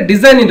ಒಳಗಡೆ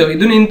ಡಿಸೈನ್ ಇದು.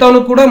 ಇದನ್ನು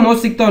ಇಂಥವನು ಕೂಡ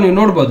ಮೌಸ್ ಸಿಗ್ತಾವ, ನೀವು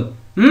ನೋಡ್ಬೋದು.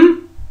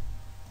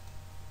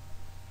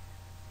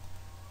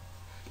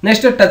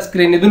 ನೆಕ್ಸ್ಟ್ ಟಚ್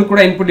ಸ್ಕ್ರೀನ್, ಇದನ್ನು ಕೂಡ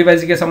ಇನ್ಪುಟ್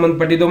ಡಿವೈಸ್ಗೆ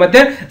ಸಂಬಂಧಪಟ್ಟಿದ್ದು. ಮತ್ತೆ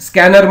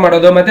ಸ್ಕ್ಯಾನರ್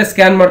ಮಾಡೋದು, ಮತ್ತೆ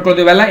ಸ್ಕ್ಯಾನ್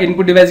ಮಾಡ್ಕೊಳ್ಳೋದು, ಇವೆಲ್ಲ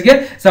ಇನ್ಪುಟ್ ಡಿವೈಸ್ಗೆ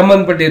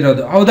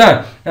ಸಂಬಂಧಪಟ್ಟಿರೋದು, ಹೌದಾ?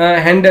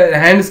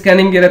 ಹ್ಯಾಂಡ್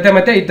ಸ್ಕ್ಯಾನಿಂಗ್ ಇರುತ್ತೆ.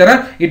 ಮತ್ತೆ ಈ ತರ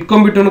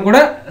ಇಟ್ಕೊಂಡ್ಬಿಟ್ಟು ಕೂಡ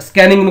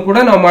ಸ್ಕ್ಯಾನಿಂಗ್ ಕೂಡ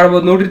ನಾವು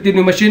ಮಾಡ್ಬೋದು. ನೋಡಿರ್ತೀವಿ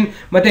ನೀವು ಮಷಿನ್.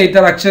 ಮತ್ತೆ ಈ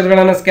ತರ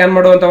ಅಕ್ಷರಗಳನ್ನ ಸ್ಕ್ಯಾನ್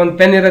ಮಾಡುವಂತ ಒಂದು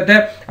ಪೆನ್ ಇರುತ್ತೆ,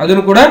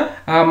 ಅದನ್ನು ಕೂಡ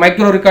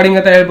ಮೈಕ್ರೋ ರೆಕಾರ್ಡಿಂಗ್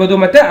ಅಂತ ಹೇಳ್ಬೋದು.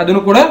 ಮತ್ತೆ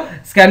ಅದನ್ನು ಕೂಡ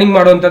ಸ್ಕ್ಯಾನಿಂಗ್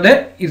ಮಾಡುವಂತದ್ದೇ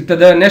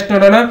ಇರ್ತದೆ. ನೆಕ್ಸ್ಟ್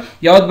ನೋಡೋಣ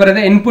ಯಾವ್ದು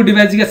ಬರುತ್ತೆ. ಇನ್ಪುಟ್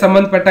ಡಿವೈಸ್ಗೆ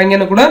ಸಂಬಂಧಪಟ್ಟಂಗೆ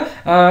ಕೂಡ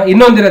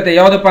ಇನ್ನೊಂದಿರುತ್ತೆ.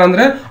 ಯಾವ್ದಪ್ಪ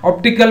ಅಂದ್ರೆ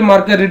ಆಪ್ಟಿಕಲ್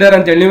ಮಾರ್ಕರ್ ರೀಡರ್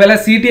ಅಂತ ಹೇಳಿ. ನೀವೆಲ್ಲ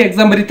CT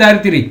ಎಕ್ಸಾಮ್ ಬರಿತಾ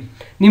ಇರ್ತೀರಿ.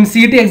 ನಿಮ್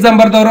CT ಎಕ್ಸಾಮ್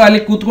ಬರ್ದವ್ರು ಅಲ್ಲಿ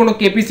ಕೂತ್ಕೊಂಡು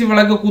KPC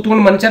ಒಳಗೆ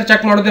ಕೂತ್ಕೊಂಡು ಮನುಷ್ಯರು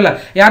ಚೆಕ್ ಮಾಡೋದಿಲ್ಲ.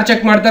 ಯಾರು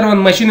ಚೆಕ್ ಮಾಡ್ತಾರೆ?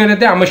 ಒಂದು ಮಷಿನ್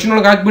ಇರುತ್ತೆ, ಆ ಮಷಿನ್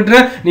ಒಳಗೆ ಹಾಕ್ಬಿಟ್ರೆ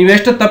ನೀವು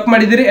ಎಷ್ಟು ತಪ್ಪು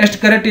ಮಾಡಿದಿರಿ, ಎಷ್ಟು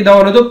ಕರೆಕ್ಟ್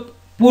ಇದಾವ ಅನ್ನೋದು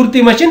ಪೂರ್ತಿ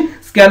ಮಷಿನ್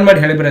ಸ್ಕ್ಯಾನ್ ಮಾಡಿ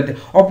ಹೇಳಿಬಿಡುತ್ತೆ.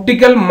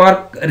 ಆಪ್ಟಿಕಲ್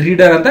ಮಾರ್ಕ್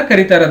ರೀಡರ್ ಅಂತ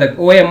ಕರೀತಾರೆ ಅದಕ್ಕೆ,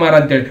 OMR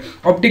ಅಂತೇಳಿ.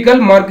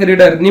 Optical mark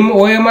reader. ನಿಮ್ಮ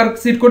OMR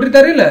ಸೀಟ್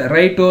ಕೊಟ್ಟಿರ್ತಾರಿಲ್ಲ,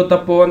 ರೈಟು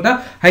ತಪ್ಪು ಅಂತ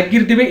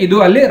ಹಾಕಿರ್ತೀವಿ, ಇದು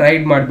ಅಲ್ಲಿ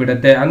ರೈಡ್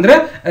ಮಾಡಿಬಿಡುತ್ತೆ, ಅಂದ್ರೆ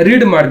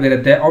ರೀಡ್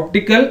ಮಾಡಿಬಿಡುತ್ತೆ.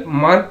 ಆಪ್ಟಿಕಲ್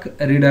ಮಾರ್ಕ್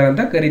ರೀಡರ್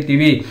ಅಂತ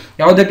ಕರಿತೀವಿ.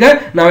 ಯಾವುದಕ್ಕೆ?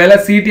 ನಾವೆಲ್ಲ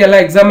CT ಎಲ್ಲ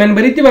ಎಕ್ಸಾಮ್ ಏನ್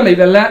ಬರಿತೀವಲ್ಲ,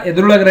 ಇವೆಲ್ಲ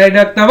ಎದ್ರೊಳಗೆ ರೈಡ್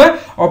ಆಗ್ತಾವ.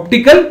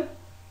 ಆಪ್ಟಿಕಲ್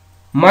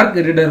ಮಾರ್ಕ್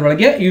ರೀಡರ್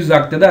ಒಳಗೆ ಯೂಸ್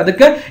ಆಗ್ತದೆ.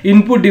 ಅದಕ್ಕೆ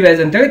ಇನ್ಪುಟ್ ಡಿವೈಸ್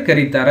ಅಂತೇಳಿ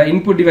ಕರೀತಾರೆ.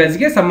 ಇನ್ಪುಟ್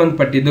ಡಿವೈಸ್ಗೆ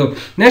ಸಂಬಂಧಪಟ್ಟಿದ್ದು.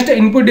 ನೆಕ್ಸ್ಟ್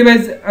ಇನ್ಪುಟ್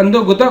ಡಿವೈಸ್ ಅಂದು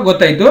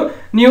ಗೊತ್ತಾಯ್ತು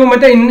ನೀವು.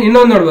 ಮತ್ತೆ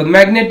ಇನ್ನೊಂದು ನೋಡ್ಬೋದು,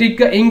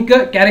 ಮ್ಯಾಗ್ನೆಟಿಕ್ ಇಂಕ್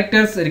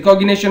ಕ್ಯಾರೆಕ್ಟರ್ಸ್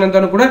ರಿಕಾಗ್ನಿಷನ್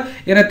ಅಂತಾನು ಕೂಡ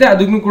ಇರುತ್ತೆ.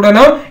 ಅದನ್ನು ಕೂಡ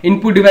ನಾವು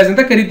ಇನ್ಪುಟ್ ಡಿವೈಸ್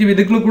ಅಂತ ಕರಿತೀವಿ.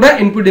 ಇದಕ್ಕೂ ಕೂಡ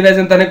ಇನ್ಪುಟ್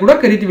ಡಿವೈಸ್ ಅಂತಾನೆ ಕೂಡ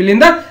ಕರಿತೀವಿ.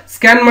 ಇಲ್ಲಿಂದ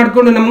ಸ್ಕ್ಯಾನ್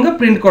ಮಾಡ್ಕೊಂಡು ನಮ್ಗೆ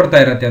ಪ್ರಿಂಟ್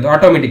ಕೊಡ್ತಾ ಇರುತ್ತೆ ಅದು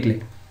ಆಟೋಮೆಟಿಕ್ಲಿ.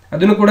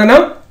 ಅದನ್ನು ಕೂಡ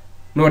ನಾವು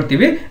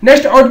ನೋಡ್ತೀವಿ.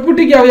 ನೆಕ್ಸ್ಟ್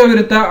ಔಟ್ಪುಟ್ಗೆ ಯಾವ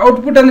ಇರುತ್ತೆ?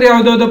 ಔಟ್ಪುಟ್ ಅಂದ್ರೆ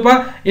ಯಾವ್ದಪ್ಪ?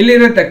 ಇಲ್ಲಿ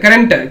ಇರುತ್ತೆ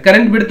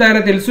ಕರೆಂಟ್ ಬಿಡ್ತಾ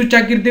ಇರುತ್ತೆ. ಇಲ್ಲಿ ಸ್ವಿಚ್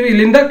ಹಾಕಿರ್ತೀವಿ,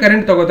 ಇಲ್ಲಿಂದ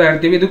ಕರೆಂಟ್ ತಗೋತಾ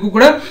ಇರ್ತೀವಿ. ಇದಕ್ಕೂ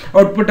ಕೂಡ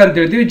ಔಟ್ಪುಟ್ ಅಂತ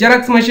ಹೇಳ್ತೀವಿ.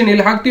 ಜೆರಾಕ್ಸ್ ಮಷಿನ್,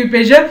 ಇಲ್ಲಿ ಹಾಕ್ತಿವಿ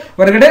ಪೇಜ್,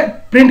 ಹೊರಗಡೆ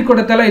ಪ್ರಿಂಟ್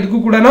ಕೊಡುತ್ತಲ್ಲ ಇದಕ್ಕೂ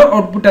ಕೂಡ ನಾವು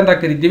ಔಟ್ಪುಟ್ ಅಂತ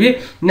ಕರಿತೀವಿ.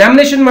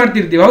 ಲ್ಯಾಮಿನೇಷನ್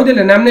ಮಾಡ್ತಿರ್ತೀವಿ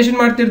ಹೌದಿಲ್ಲ, ಲ್ಯಾಮಿನೇಷನ್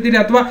ಮಾಡ್ತಿರ್ತೀವಿ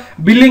ಅಥವಾ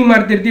ಬಿಲ್ಲಿಂಗ್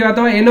ಮಾಡ್ತಿರ್ತೀವಿ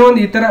ಅಥವಾ ಏನೋ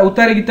ಒಂದು ಈ ತರ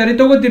ಉತ್ತಾರಿ ಗಿತ್ತಾರಿ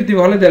ತಗೋತಿರ್ತೀವಿ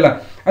ಹೊಲದೆಲ್ಲ,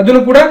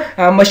 ಅದನ್ನು ಕೂಡ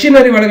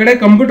ಮಷಿನರಿ ಒಳಗಡೆ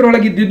ಕಂಪ್ಯೂಟರ್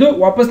ಒಳಗೆ ಇದ್ದಿದ್ದು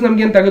ವಾಪಸ್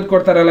ನಮ್ಗೆ ಏನು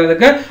ತೆಗೆದುಕೊಡ್ತಾರಲ್ಲ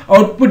ಅದಕ್ಕೆ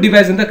ಔಟ್ಪುಟ್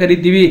ಡಿವೈಸ್ ಅಂತ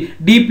ಕರಿತೀವಿ.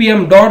 DPM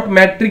ಡಾಟ್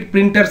ಮ್ಯಾಟ್ರಿಕ್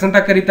ಪ್ರಿಂಟರ್ಸ್ ಅಂತ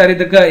ಕರೀತಾರೆ.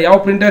 ಇದಕ್ಕೆ ಯಾವ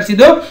ಪ್ರಿಂಟರ್ಸ್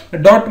ಇದು?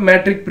 ಡಾಟ್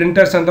ಮ್ಯಾಟ್ರಿಕ್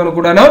ಪ್ರಿಂಟರ್ಸ್ ಅಂತಾನು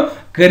ಕೂಡ ನಾವು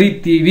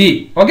ಕರಿತೀವಿ.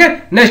 ಓಕೆ,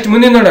 ನೆಕ್ಸ್ಟ್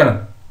ಮುಂದಿನ ನೋಡೋಣ.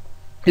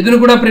 ಇದನ್ನು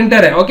ಕೂಡ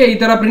ಪ್ರಿಂಟರ್. ಓಕೆ, ಈ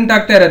ತರ ಪ್ರಿಂಟ್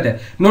ಆಗ್ತಾ ಇರುತ್ತೆ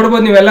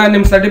ನೋಡ್ಬೋದು ನೀವೆಲ್ಲ.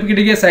 ನಿಮ್ಮ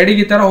ಸರ್ಟಿಫಿಕೇಟ್ಗೆ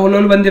ಸೈಡಿಗೆ ಈ ತರ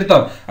ಹೋಲ್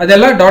ಬಂದಿರ್ತಾವ,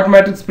 ಅದೆಲ್ಲ ಡಾಟ್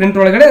ಮ್ಯಾಟ್ರಿಕ್ಸ್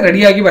ಪ್ರಿಂಟ್ ಒಳಗಡೆ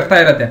ರೆಡಿಯಾಗಿ ಬರ್ತಾ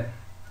ಇರುತ್ತೆ.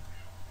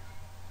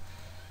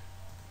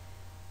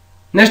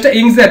 ನೆಕ್ಸ್ಟ್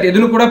ಇಂಕ್ಸೆಟ್,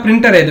 ಇದನ್ನು ಕೂಡ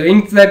ಪ್ರಿಂಟರ್. ಇದು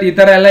ಇಂಕ್ಸೆಟ್ ಈ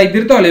ತರ ಎಲ್ಲ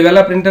ಇದ್ದಿರ್ತಾವಲ್ಲ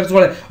ಇವೆಲ್ಲ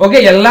ಪ್ರಿಂಟರ್ಸ್ಗಳು. ಓಕೆ,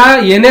 ಎಲ್ಲ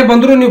ಏನೇ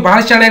ಬಂದ್ರು ನೀವು ಬಹಳ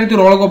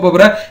ಚೆನ್ನಾಗಿರ್ತೀರಿ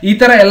ಒಳಗೊಬ್ಬೊಬ್ರ. ಈ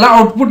ತರ ಎಲ್ಲ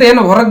ಔಟ್ಪುಟ್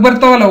ಏನು ಹೊರಗೆ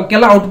ಬರ್ತಾವಲ್ಲ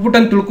ಅವಕ್ಕೆಲ್ಲ ಔಟ್ಪುಟ್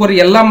ಅಂತ ತಿಳ್ಕೊರಿ.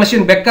 ಎಲ್ಲಾ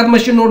ಮಷಿನ್ ಬೆಕ್ಕದ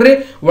ಮಷಿನ್ ನೋಡ್ರಿ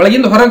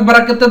ಒಳಗಿಂದ ಹೊರಗೆ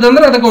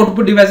ಬರಕತ್ತದಂದ್ರೆ ಅದಕ್ಕೆ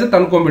ಔಟ್ಪುಟ್ ಡಿವೈಸ್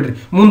ತಂದ್ಕೊಂಡ್ಬಿಡ್ರಿ.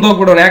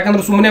 ಮುಂದೋಗ್ಬಿಡೋಣ,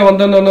 ಯಾಕಂದ್ರೆ ಸುಮ್ಮನೆ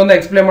ಒಂದೊಂದು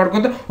ಎಕ್ಸ್ಪ್ಲೇನ್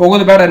ಮಾಡ್ಕೊತ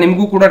ಹೋಗೋದು ಬೇಡ.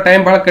 ನಿಮ್ಗೂ ಕೂಡ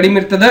ಟೈಮ್ ಬಹಳ ಕಡಿಮೆ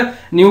ಇರ್ತದ,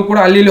 ನೀವು ಕೂಡ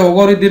ಅಲ್ಲಿ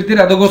ಹೋಗೋರು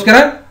ಇದ್ದಿರ್ತೀರಿ. ಅದಕ್ಕೋಸ್ಕರ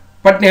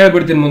ಪಟ್ನೆ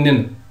ಹೇಳ್ಬಿಡ್ತೀನಿ ಮುಂದಿನ.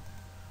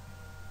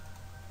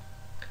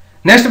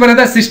 ನೆಕ್ಸ್ಟ್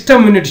ಬರುತ್ತೆ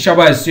ಸಿಸ್ಟಮ್ ಯೂನಿಟ್.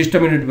 ಶಬಾಷ್,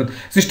 ಸಿಸ್ಟಮ್ ಯೂನಿಟ್ ಬಂತು.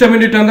 ಸಿಸ್ಟಮ್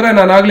ಯೂನಿಟ್ ಅಂದ್ರೆ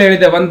ನಾನು ಆಗ್ಲೇ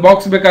ಹೇಳಿದೆ, ಒಂದು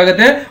ಬಾಕ್ಸ್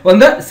ಬೇಕಾಗುತ್ತೆ,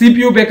 ಒಂದು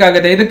CPU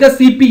ಬೇಕಾಗುತ್ತೆ. ಇದಕ್ಕೆ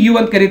CPU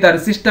ಅಂತ ಕರೀತಾರೆ.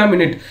 System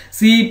unit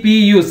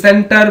CPU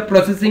centre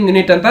processing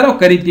unit ಅಂತ ನಾವು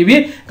ಕರಿತೀವಿ.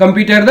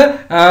 ಕಂಪ್ಯೂಟರ್ದ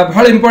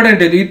ಬಹಳ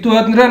ಇಂಪಾರ್ಟೆಂಟ್ ಇದು. ಇತ್ತು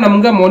ಅಂದ್ರೆ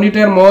ನಮ್ಗೆ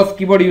ಮಾನಿಟರ್, ಮೌಸ್,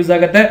 ಕೀಬೋರ್ಡ್ ಯೂಸ್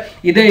ಆಗುತ್ತೆ.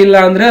 ಇದೇ ಇಲ್ಲ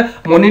ಅಂದ್ರೆ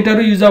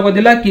ಮಾನಿಟರ್ ಯೂಸ್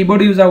ಆಗೋದಿಲ್ಲ,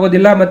 ಕೀಬೋರ್ಡ್ ಯೂಸ್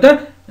ಆಗೋದಿಲ್ಲ, ಮತ್ತೆ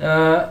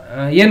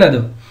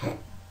ಏನದು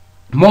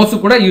ಮೌಸ್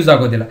ಕೂಡ ಯೂಸ್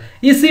ಆಗೋದಿಲ್ಲ.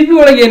 ಈ CPU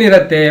ಒಳಗೆ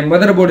ಏನಿರುತ್ತೆ?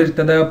 ಮದರ್ ಬೋರ್ಡ್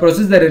ಇರ್ತದೆ,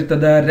 ಪ್ರೊಸೆಸರ್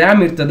ಇರ್ತದೆ,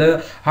 ರ್ಯಾಮ್ ಇರ್ತದೆ,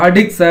 ಹಾರ್ಡ್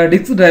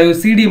ಡಿಸ್ಕ್ ಡ್ರೈವ್,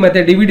 CD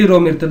ಮತ್ತೆ DVD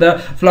ರೋಮ್ ಇರ್ತದೆ,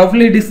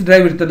 ಫ್ಲಾಫ್ಲಿ ಡಿಸ್ಕ್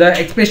ಡ್ರೈವ್ ಇರ್ತದೆ,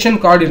 ಎಕ್ಸ್ಪ್ರೆಷನ್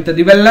ಕಾರ್ಡ್ ಇರ್ತದೆ.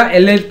 ಇವೆಲ್ಲ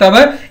ಎಲ್ಲ ಇರ್ತಾವ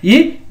ಈ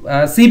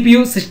CPU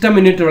ಸಿಸ್ಟಮ್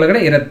ಯೂನಿಟ್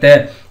ಒಳಗಡೆ ಇರುತ್ತೆ.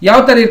 ಯಾವ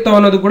ತರ ಇರ್ತಾವ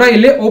ಅನ್ನೋದು ಕೂಡ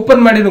ಇಲ್ಲಿ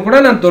ಓಪನ್ ಮಾಡಿನೂ ಕೂಡ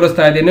ನಾನು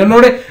ತೋರಿಸ್ತಾ ಇದ್ದೀನಿ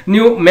ನೋಡಿ.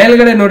 ನೀವು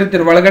ಮೇಲ್ಗಡೆ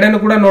ನೋಡಿರ್ತೀರಿ, ಒಳಗಡೆನೂ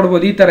ಕೂಡ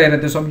ನೋಡಬಹುದು. ಈ ತರ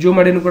ಇರುತ್ತೆ. ಸ್ವಲ್ಪ ಜೂಮ್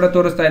ಮಾಡಿನೂ ಕೂಡ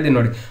ತೋರಿಸ್ತಾ ಇದ್ದೀನಿ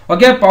ನೋಡಿ.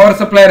 ಓಕೆ, ಪವರ್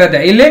ಸಪ್ಲೈ ಇರುತ್ತೆ.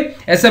 ಇಲ್ಲಿ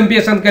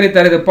SMPS ಅಂತ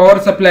ಕರೀತಾರೆ. ಇದು ಪವರ್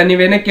ಸಪ್ಲೈ.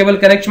 ನೀವೇನೇ ಕೇಬಲ್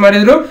ಕನೆಕ್ಟ್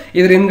ಮಾಡಿದ್ರು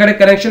ಇದ್ರ ಹಿಂದ್ಗಡೆ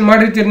ಕನೆಕ್ಷನ್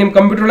ಮಾಡಿರ್ತೀರಿ. ನಿಮ್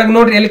ಕಂಪ್ಯೂಟರ್ ಒಳಗೆ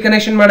ನೋಡ್ರಿ ಎಲ್ಲಿ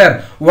ಕನೆಕ್ಷನ್ ಮಾಡ್ಯಾರ.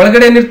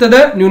 ಒಳಗಡೆ ಏನಿರ್ತದ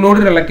ನೀವು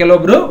ನೋಡಿರಲ್ಲ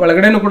ಕೆಲವೊಬ್ರು,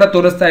 ಒಳಗಡೆನೂ ಕೂಡ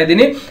ತೋರಿಸ್ತಾ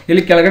ಇದ್ದೀನಿ.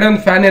 ಇಲ್ಲಿ ಕೆಳಗಡೆ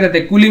ಒಂದು ಫ್ಯಾನ್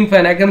ಇರುತ್ತೆ, ಕೂಲಿಂಗ್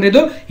ಫ್ಯಾನ್. ಯಾಕಂದ್ರೆ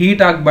ಇದು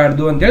ಹೀಟ್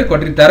ಆಗಬಾರ್ದು ಅಂತ ಹೇಳಿ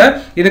ಕೊಟ್ಟಿರ್ತಾರೆ.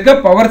 ಇದಕ್ಕೆ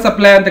ಪವರ್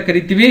ಸಪ್ಲೈ ಅಂತ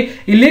ಕರಿತೀವಿ.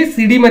 ಇಲ್ಲಿ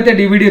CD ಮತ್ತೆ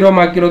DVD ರೋಮ್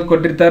ಹಾಕಿರೋದು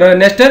ಕೊಟ್ಟಿರ್ತಾರೆ.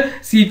 ನೆಕ್ಸ್ಟ್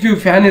CPU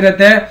ಫ್ಯಾನ್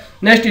ಇರುತ್ತೆ.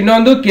 ನೆಕ್ಸ್ಟ್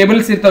ಇನ್ನೊಂದು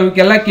ಕೇಬಲ್ಸ್ ಇರ್ತಾವೆ,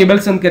 ಇವಕ್ಕೆಲ್ಲ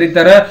ಕೇಬಲ್ಸ್ ಅಂತ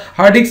ಕರೀತಾರೆ.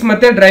 ಹಾರ್ಡ್ ಡಿಸ್ಕ್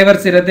ಮತ್ತೆ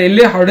ಡ್ರೈವರ್ಸ್ ಇರುತ್ತೆ.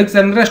 ಇಲ್ಲಿ ಹಾರ್ಡ್ ಡಿಸ್ಕ್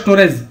ಅಂದ್ರೆ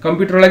ಸ್ಟೋರೇಜ್,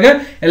 ಕಂಪ್ಯೂಟರ್ ಒಳಗೆ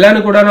ಎಲ್ಲಾನು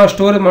ಕೂಡ ನಾವು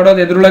ಸ್ಟೋರ್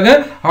ಮಾಡೋದು ಎದ್ರೊಳಗೆ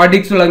ಹಾರ್ಡ್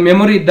ಡಿಸ್ಕ್ ಒಳಗೆ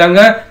ಮೆಮೊರಿ ಇದ್ದಂಗ.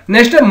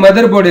 ನೆಕ್ಸ್ಟ್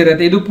ಮದರ್ ಬೋರ್ಡ್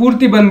ಇರುತ್ತೆ. ಇದು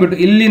ಪೂರ್ತಿ ಬಂದ್ಬಿಟ್ಟು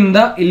ಇಲ್ಲಿಂದ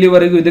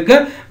ಇಲ್ಲಿವರೆಗೂ ಇದಕ್ಕೆ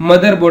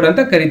ಮದರ್ ಬೋರ್ಡ್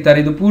ಅಂತ ಕರೀತಾರೆ.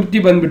 ಇದು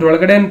ಪೂರ್ತಿ ಬಂದ್ಬಿಟ್ಟು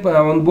ಒಳಗಡೆ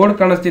ಒಂದು ಬೋರ್ಡ್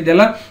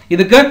ಕಾಣಿಸ್ತಿದೆಯಲ್ಲ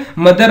ಇದಕ್ಕೆ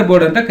ಮದರ್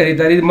ಬೋರ್ಡ್ ಅಂತ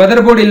ಕರೀತಾರೆ. ಇದು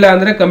ಮದರ್ ಬೋರ್ಡ್ ಇಲ್ಲ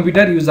ಅಂದ್ರೆ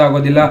ಕಂಪ್ಯೂಟರ್ ಯೂಸ್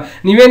ಆಗೋದಿಲ್ಲ.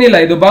 ನೀವೇನಿಲ್ಲ,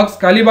 ಇದು ಬಾಕ್ಸ್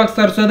ಖಾಲಿ ಬಾಕ್ಸ್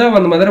ತರಿಸೋದ,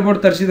 ಒಂದು ಮದರ್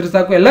ಬೋರ್ಡ್ ತರಿಸಿದ್ರೆ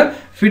ಸಾಕು, ಎಲ್ಲ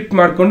ಫಿಟ್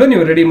ಮಾಡ್ಕೊಂಡು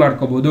ನೀವು ರೆಡಿ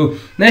ಮಾಡ್ಕೋಬಹುದು.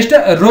 ನೆಕ್ಸ್ಟ್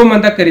ರೋಮ್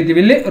ಅಂತ ಕರಿತೀವಿ.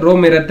 ಇಲ್ಲಿ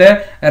ರೋಮ್ ಇರುತ್ತೆ,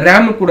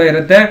 ರ್ಯಾಮ್ ಕೂಡ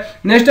ಇರುತ್ತೆ.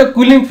 ನೆಕ್ಸ್ಟ್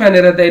ಕೂಲಿಂಗ್ ಫ್ಯಾನ್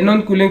ಇರುತ್ತೆ.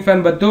 ಇನ್ನೊಂದು ಕೂಲಿಂಗ್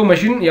ಫ್ಯಾನ್ ಬತ್ತು,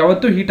 ಮಷಿನ್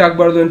ಯಾವತ್ತೂ ಹೀಟ್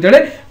ಆಗಬಾರ್ದು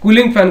ಅಂತೇಳಿ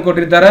ಕೂಲಿಂಗ್ ಫ್ಯಾನ್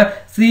ಕೊಟ್ಟಿರ್ತಾರೆ.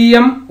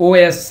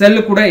 CMOS ಸೆಲ್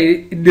ಕೂಡ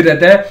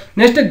ಇದ್ದಿರುತ್ತೆ.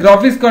 ನೆಕ್ಸ್ಟ್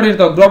ಗ್ರಾಫಿಕ್ಸ್ ಕಾರ್ಡ್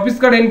ಇರ್ತಾವೆ. ಗ್ರಾಫಿಕ್ಸ್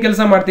ಕಾರ್ಡ್ ಏನ್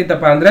ಕೆಲಸ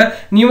ಮಾಡ್ತಿತ್ತಪ್ಪ ಅಂದ್ರೆ,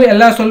 ನೀವು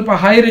ಎಲ್ಲ ಸ್ವಲ್ಪ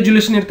ಹೈ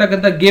ರೆಸೊಲ್ಯೂಷನ್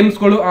ಇರ್ತಕ್ಕಂಥ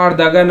ಗೇಮ್ಸ್ಗಳು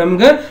ಆಡಿದಾಗ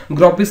ನಮ್ಗೆ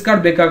ಗ್ರಾಫಿಕ್ಸ್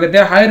ಕಾರ್ಡ್ ಬೇಕಾಗುತ್ತೆ.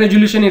 ಹೈ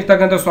ರೆಸೊಲ್ಯೂಷನ್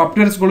ಇರ್ತಕ್ಕಂಥ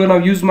ಸಾಫ್ಟ್ವೇರ್ಸ್ಗಳು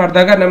ನಾವು ಯೂಸ್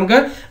ಮಾಡಿದಾಗ ನಮ್ಗೆ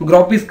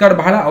ಗ್ರಾಫಿಕ್ಸ್ ಕಾರ್ಡ್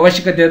ಬಹಳ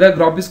ಅವಶ್ಯಕತೆ ಇದೆ.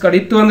 ಗ್ರಾಫಿಕ್ಸ್ ಕಾರ್ಡ್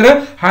ಇತ್ತು ಅಂದ್ರೆ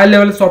ಹೈ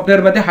ಲೆವೆಲ್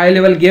ಸಾಫ್ಟ್ವೇರ್ ಮತ್ತೆ ಹೈ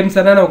ಲೆವೆಲ್ ಗೇಮ್ಸ್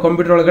ಅನ್ನ ನಾವು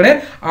ಕಂಪ್ಯೂಟರ್ ಒಳಗಡೆ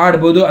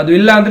ಆಡಬಹುದು. ಅದು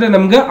ಇಲ್ಲ ಅಂದ್ರೆ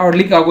ನಮ್ಗೆ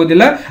ಆಡ್ಲಿಕ್ಕೆ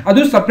ಆಗೋದಿಲ್ಲ.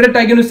 ಅದು ಸಪರೇಟ್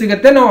ಆಗಿನೂ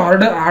ಸಿಗುತ್ತೆ. ನಾವು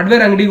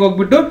ಹಾರ್ಡ್ವೇರ್ ಅಂಗಡಿಗೆ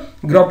ಹೋಗ್ಬಿಟ್ಟು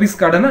ಗ್ರಾಫಿಕ್ಸ್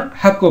ಕಾರ್ಡ್ ಅನ್ನ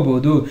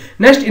ಹಾಕೋಬಹುದು.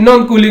 ನೆಕ್ಸ್ಟ್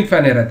ಇನ್ನೊಂದು ಕೂಲಿಂಗ್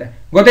ಫ್ಯಾನ್ ಇರುತ್ತೆ.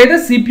 ಗೊತ್ತಾಯ್ತಾ?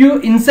 CPU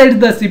ಇನ್ಸೈಡ್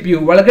ದ CPU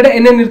ಒಳಗಡೆ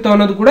ಏನೇನ್ ಇರ್ತಾವ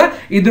ಅನ್ನೋದು ಕೂಡ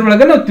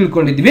ಇದ್ರೊಳಗೆ ನಾವು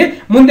ತಿಳ್ಕೊಂಡಿದ್ವಿ.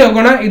 ಮುಂದೆ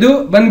ಹೋಗೋಣ. ಇದು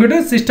ಬಂದ್ಬಿಟ್ಟು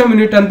ಸಿಸ್ಟಮ್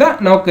ಯೂನಿಟ್ ಅಂತ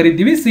ನಾವು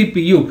ಕರಿತೀವಿ.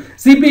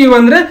 CPU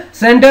ಅಂದ್ರೆ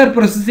ಸೆಂಟರ್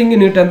ಪ್ರೊಸೆಸಿಂಗ್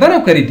ಯೂನಿಟ್ ಅಂತ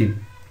ನಾವು ಕರಿತೀವಿ.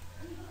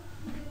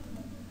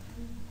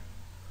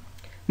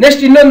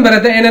 ನೆಕ್ಸ್ಟ್ ಇನ್ನೊಂದು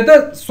ಬರುತ್ತೆ, ಏನಂತ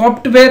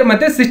ಸಾಫ್ಟ್ವೇರ್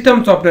ಮತ್ತೆ ಸಿಸ್ಟಮ್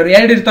ಸಾಫ್ಟ್ವೇರ್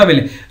ಎರಡು ಇರ್ತಾವೆ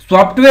ಇಲ್ಲಿ.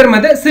 ಸಾಫ್ಟ್ವೇರ್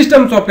ಮತ್ತೆ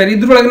ಸಿಸ್ಟಮ್ ಸಾಫ್ಟ್ವೇರ್.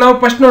 ಇದ್ರೊಳಗೆ ನಾವು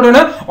ಫಸ್ಟ್ ನೋಡೋಣ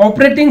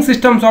operating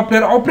system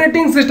software.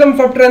 Operating system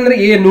software ಅಂದ್ರೆ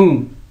ಏನು?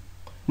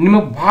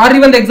 ನಿಮಗೆ ಭಾರಿ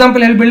ಒಂದು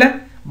ಎಕ್ಸಾಂಪಲ್ ಹೇಳ್ಬಿಡ್ಲ.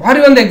 ಭಾರಿ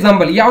ಒಂದು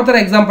ಎಕ್ಸಾಂಪಲ್. ಯಾವ ತರ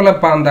ಎಕ್ಸಾಂಪಲ್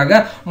ಅಪ್ಪ ಅಂದಾಗ,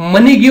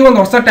 ಮನೆಗೆ ಒಂದು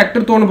ಹೊಸ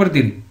ಟ್ರ್ಯಾಕ್ಟರ್ ತೊಗೊಂಡು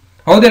ಬರ್ತೀರಿ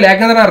ಹೌದಿಲ್ಲ?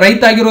 ಯಾಕಂದ್ರೆ ನಾನು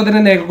ರೈತ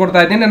ಆಗಿರೋದ್ರಿಂದ ಹೇಳ್ಕೊಡ್ತಾ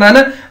ಇದ್ದೀನಿ. ನಾನು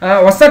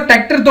ಹೊಸ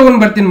ಟ್ರ್ಯಾಕ್ಟರ್ ತೊಗೊಂಡ್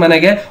ಬರ್ತೀನಿ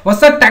ಮನೆಗೆ.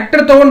 ಹೊಸ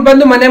ಟ್ರ್ಯಾಕ್ಟರ್ ತೊಗೊಂಡ್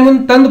ಬಂದು ಮನೆ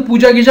ಮುಂದೆ ತಂದು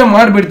ಪೂಜಾ ಗೀಜಾ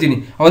ಮಾಡ್ಬಿಡ್ತೀನಿ.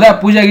 ಹೌದಾ?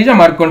 ಪೂಜಾ ಗೀಜಾ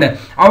ಮಾಡ್ಕೊಂಡೆ.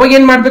 ಅವಾಗ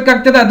ಏನ್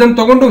ಮಾಡ್ಬೇಕಾಗ್ತದೆ? ಅದನ್ನ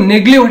ತಗೊಂಡು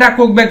ನೆಗ್ಲಿ ಹೊಡ್ಯಾಕ್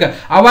ಹೋಗ್ಬೇಕು.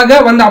 ಅವಾಗ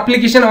ಒಂದು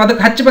ಅಪ್ಲಿಕೇಶನ್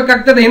ಅದಕ್ಕೆ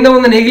ಹಚ್ಚಬೇಕಾಗ್ತದೆ. ಹಿಂದೆ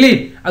ಒಂದು ನೆಗ್ಲಿ,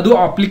 ಅದು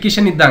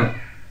ಅಪ್ಲಿಕೇಶನ್ ಇದ್ದಂಗ.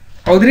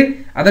 ಹೌದ್ರಿ?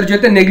 ಅದರ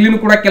ಜೊತೆ ನೆಗ್ಲಿನೂ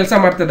ಕೂಡ ಕೆಲಸ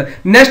ಮಾಡ್ತದೆ.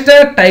 ನೆಕ್ಸ್ಟ್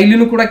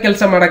ಟೈಲಿನೂ ಕೂಡ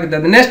ಕೆಲಸ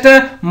ಮಾಡಾಕತ್ತದ. ನೆಕ್ಸ್ಟ್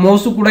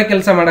ಮೌಸು ಕೂಡ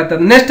ಕೆಲಸ ಮಾಡತ್ತದ.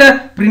 ನೆಕ್ಸ್ಟ್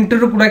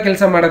ಪ್ರಿಂಟರ್ ಕೂಡ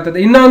ಕೆಲಸ ಮಾಡತ್ತದ.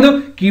 ಇನ್ನೊಂದು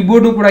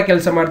ಕೀಬೋರ್ಡ್ ಕೂಡ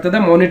ಕೆಲಸ ಮಾಡ್ತದೆ.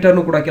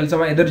 ಮಾನಿಟರ್ನು ಕೂಡ ಕೆಲಸ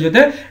ಇದರ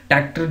ಜೊತೆ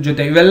ಟ್ರ್ಯಾಕ್ಟರ್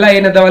ಜೊತೆ ಇವೆಲ್ಲ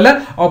ಏನದಾವಲ್ಲ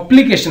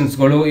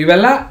ಅಪ್ಲಿಕೇಶನ್ಸ್ಗಳು.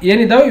 ಇವೆಲ್ಲ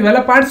ಏನಿದಾವೆ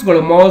ಇವೆಲ್ಲ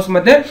ಪಾರ್ಟ್ಸ್ಗಳು. ಮೌಸ್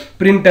ಮತ್ತೆ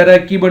ಪ್ರಿಂಟರ್,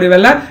 ಕೀಬೋರ್ಡ್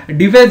ಇವೆಲ್ಲ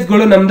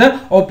ಡಿವೈಸ್ಗಳು ನಮ್ದು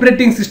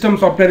ಆಪರೇಟಿಂಗ್ ಸಿಸ್ಟಮ್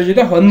ಸಾಫ್ಟ್ವೇರ್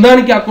ಜೊತೆ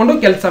ಹೊಂದಾಣಿಕೆ ಹಾಕೊಂಡು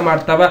ಕೆಲಸ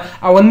ಮಾಡ್ತಾವ.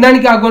 ಆ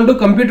ಹೊಂದಾಣಿಕೆ ಹಾಕೊಂಡು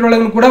ಕಂಪ್ಯೂಟರ್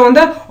ಒಳಗೂ ಕೂಡ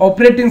ಒಂದು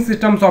ಆಪರೇಟಿಂಗ್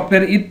ಸಿಸ್ಟಮ್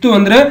ಸಾಫ್ಟ್ವೇರ್ ಇತ್ತು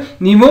ಅಂದ್ರೆ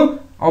ನೀವು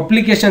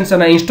ಅಪ್ಲಿಕೇಶನ್ಸ್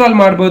ಅನ್ನ ಇನ್ಸ್ಟಾಲ್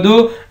ಮಾಡಬಹುದು.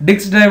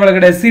 ಡಿಸ್ಕ್ ಡ್ರೈವ್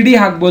ಒಳಗಡೆ CD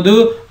ಹಾಕ್ಬಹುದು.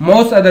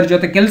 ಮೌಸ್ ಅದರ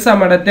ಜೊತೆ ಕೆಲಸ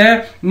ಮಾಡುತ್ತೆ.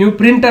 ನೀವು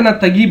ಪ್ರಿಂಟ್ ಅನ್ನ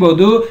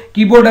ತೆಗಿಬಹುದು,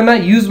 ಕೀಬೋರ್ಡ್ ಅನ್ನ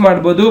ಯೂಸ್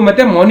ಮಾಡಬಹುದು,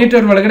 ಮತ್ತೆ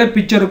ಮಾನಿಟರ್ ಒಳಗಡೆ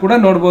ಪಿಕ್ಚರ್ ಕೂಡ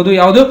ನೋಡಬಹುದು.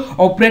 ಯಾವುದು?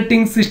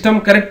 ಆಪರೇಟಿಂಗ್ ಸಿಸ್ಟಮ್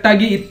ಕರೆಕ್ಟ್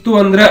ಆಗಿ ಇತ್ತು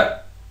ಅಂದ್ರೆ.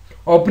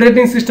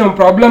 ಆಪರೇಟಿಂಗ್ ಸಿಸ್ಟಮ್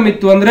ಪ್ರಾಬ್ಲಮ್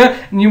ಇತ್ತು ಅಂದ್ರೆ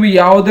ನೀವು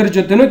ಯಾವುದರ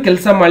ಜೊತೆನೂ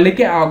ಕೆಲಸ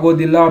ಮಾಡಲಿಕ್ಕೆ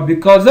ಆಗೋದಿಲ್ಲ.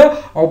 ಬಿಕಾಸ್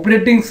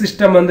ಆಪರೇಟಿಂಗ್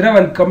ಸಿಸ್ಟಮ್ ಅಂದ್ರೆ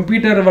ಒಂದು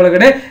ಕಂಪ್ಯೂಟರ್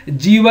ಒಳಗಡೆ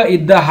ಜೀವ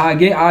ಇದ್ದ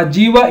ಹಾಗೆ. ಆ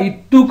ಜೀವ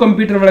ಇತ್ತು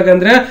ಕಂಪ್ಯೂಟರ್ ಒಳಗೆ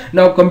ಅಂದ್ರೆ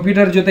ನಾವು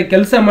ಕಂಪ್ಯೂಟರ್ ಜೊತೆ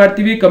ಕೆಲಸ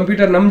ಮಾಡ್ತೀವಿ,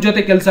 ಕಂಪ್ಯೂಟರ್ ನಮ್ಮ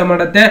ಜೊತೆ ಕೆಲಸ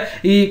ಮಾಡುತ್ತೆ.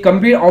 ಈ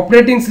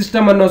ಆಪರೇಟಿಂಗ್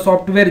ಸಿಸ್ಟಮ್ ಅನ್ನೋ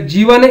ಸಾಫ್ಟ್ವೇರ್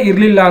ಜೀವನೇ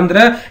ಇರಲಿಲ್ಲ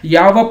ಅಂದ್ರೆ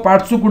ಯಾವ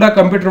ಪಾರ್ಟ್ಸು ಕೂಡ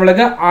ಕಂಪ್ಯೂಟರ್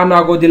ಒಳಗೆ ಆನ್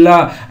ಆಗೋದಿಲ್ಲ.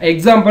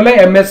 ಎಕ್ಸಾಂಪಲ್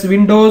MS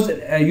ವಿಂಡೋಸ್,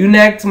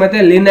 ಯುನೆಕ್ಸ್ ಮತ್ತೆ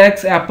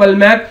ಲಿನಕ್ಸ್, ಆಪಲ್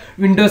ಮ್ಯಾಕ್,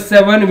 Windows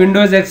 7,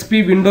 Windows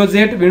XP, Windows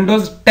 8,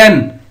 Windows 10.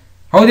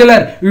 ಹೌದಿಲ್ಲ,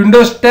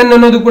 ವಿಂಡೋಸ್ 10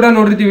 ಅನ್ನೋದು ಕೂಡ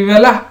ನೋಡಿರ್ತೀವಿ.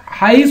 ಇವೆಲ್ಲ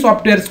ಹೈ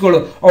ಸಾಫ್ಟ್ವೇರ್ಸ್ಗಳು,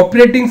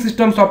 ಆಪರೇಟಿಂಗ್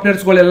ಸಿಸ್ಟಮ್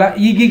ಸಾಫ್ಟ್ವೇರ್ಸ್ಗಳೆಲ್ಲ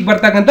ಈಗೀಗ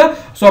ಬರ್ತಕ್ಕಂಥ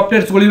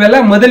ಸಾಫ್ಟ್ವೇರ್ಸ್ಗಳು. ಇವೆಲ್ಲ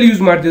ಮೊದಲು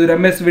ಯೂಸ್ ಮಾಡ್ತಿದ್ರು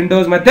MS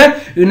ವಿಂಡೋಸ್ ಮತ್ತೆ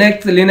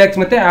ಯುನೆಕ್ಸ್, ಲಿನಕ್ಸ್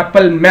ಮತ್ತೆ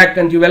ಆಪಲ್ ಮ್ಯಾಕ್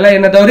ಅಂತ. ಇವೆಲ್ಲ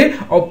ಏನದಾವ್ರಿ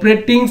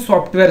ಆಪರೇಟಿಂಗ್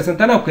ಸಾಫ್ಟ್ವೇರ್ಸ್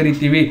ಅಂತ ನಾವು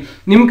ಕರಿತೀವಿ.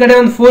 ನಿಮ್ ಕಡೆ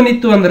ಒಂದು ಫೋನ್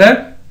ಇತ್ತು ಅಂದ್ರೆ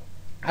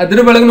ಅದ್ರ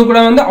ಒಳಗೂ ಕೂಡ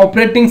ಒಂದು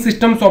ಆಪರೇಟಿಂಗ್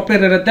ಸಿಸ್ಟಮ್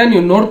ಸಾಫ್ಟ್ವೇರ್ ಇರುತ್ತೆ.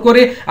 ನೀವು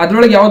ನೋಡ್ಕೋರಿ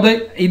ಅದ್ರೊಳಗೆ ಯಾವ್ದು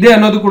ಇದೆ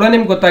ಅನ್ನೋದು ಕೂಡ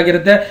ನಿಮ್ಗೆ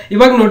ಗೊತ್ತಾಗಿರುತ್ತೆ.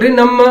 ಇವಾಗ ನೋಡ್ರಿ,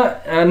 ನಮ್ಮ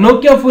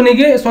ನೋಕಿಯಾ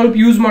ಫೋನಿಗೆ ಸ್ವಲ್ಪ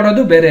ಯೂಸ್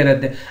ಮಾಡೋದು ಬೇರೆ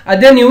ಇರುತ್ತೆ.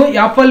 ಅದೇ ನೀವು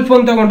ಆಪಲ್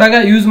ಫೋನ್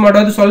ತಗೊಂಡಾಗ ಯೂಸ್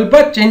ಮಾಡೋದು ಸ್ವಲ್ಪ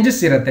ಚೇಂಜಸ್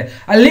ಇರುತ್ತೆ.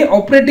 ಅಲ್ಲಿ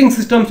ಆಪರೇಟಿಂಗ್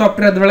ಸಿಸ್ಟಮ್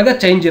ಸಾಫ್ಟ್ವೇರ್ ಅದ್ರೊಳಗೆ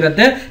ಚೇಂಜ್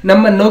ಇರುತ್ತೆ.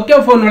 ನಮ್ಮ ನೋಕಿಯಾ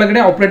ಫೋನ್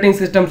ಒಳಗಡೆ ಆಪರೇಟಿಂಗ್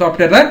ಸಿಸ್ಟಮ್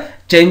ಸಾಫ್ಟ್ವೇರ್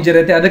ಚೇಂಜ್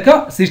ಇರುತ್ತೆ. ಅದಕ್ಕೆ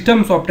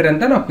ಸಿಸ್ಟಮ್ ಸಾಫ್ಟ್ವೇರ್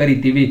ಅಂತ ನಾವು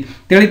ಕರಿತೀವಿ.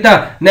 ತಿಳಿತಾ?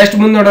 ನೆಕ್ಸ್ಟ್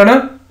ಮುಂದೆ ನೋಡೋಣ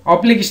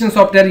ಅಪ್ಲಿಕೇಶನ್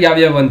ಸಾಫ್ಟ್ವೇರ್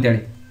ಯಾವ್ಯಾವ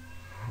ಅಂತೇಳಿ.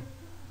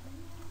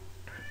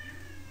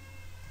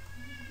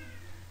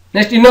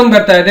 ನೆಕ್ಸ್ಟ್ ಇನ್ನೊಂದು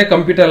ಬರ್ತಾ ಇದೆ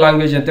ಕಂಪ್ಯೂಟರ್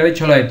ಲ್ಯಾಂಗ್ವೇಜ್ ಅಂತೇಳಿ.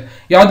 ಚಲೋ ಆಯ್ತು.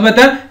 ಯಾವ್ದು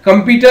ಬರ್ತಾ?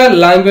 ಕಂಪ್ಯೂಟರ್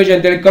ಲ್ಯಾಂಗ್ವೇಜ್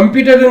ಅಂತೇಳಿ.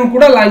 ಕಂಪ್ಯೂಟರ್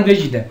ಕೂಡ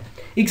ಲ್ಯಾಂಗ್ವೇಜ್ ಇದೆ.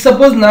 ಈಗ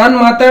ಸಪೋಸ್ ನಾನು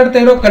ಮಾತಾಡ್ತಾ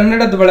ಇರೋ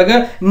ಕನ್ನಡದ ಒಳಗೆ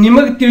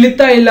ನಿಮಗೆ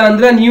ತಿಳಿತಾ ಇಲ್ಲ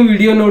ಅಂದ್ರೆ ನೀವು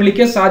ವಿಡಿಯೋ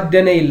ನೋಡ್ಲಿಕ್ಕೆ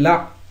ಸಾಧ್ಯನೇ ಇಲ್ಲ.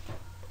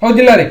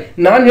 ಹೌದಿಲ್ಲ ರೀ?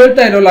 ನಾನು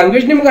ಹೇಳ್ತಾ ಇರೋ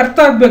ಲ್ಯಾಂಗ್ವೇಜ್ ನಿಮ್ಗೆ ಅರ್ಥ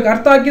ಆಗ್ಬೇಕು.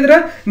 ಅರ್ಥ ಆಗಿದ್ರೆ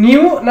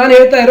ನೀವು ನಾನು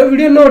ಹೇಳ್ತಾ ಇರೋ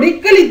ವಿಡಿಯೋ ನೋಡಿ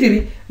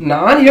ಕಲಿತೀರಿ.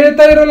 ನಾನು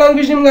ಹೇಳ್ತಾ ಇರೋ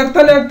ಲ್ಯಾಂಗ್ವೇಜ್ ನಿಮ್ಗೆ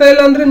ಅರ್ಥನೇ ಆಗ್ತಾ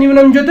ಇಲ್ಲ ಅಂದ್ರೆ ನೀವು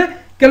ನಮ್ಮ ಜೊತೆ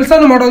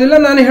ಕೆಲಸನೂ ಮಾಡೋದಿಲ್ಲ,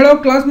 ನಾನು ಹೇಳೋ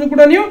ಕ್ಲಾಸ್ನು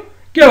ಕೂಡ ನೀವು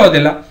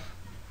ಕೇಳೋದಿಲ್ಲ.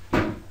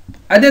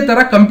 ಅದೇ ತರ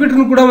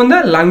ಕಂಪ್ಯೂಟರ್ ಕೂಡ ಒಂದು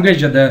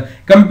ಲ್ಯಾಂಗ್ವೇಜ್ ಅದ.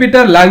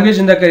 ಕಂಪ್ಯೂಟರ್ ಲ್ಯಾಂಗ್ವೇಜ್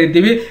ಅಂತ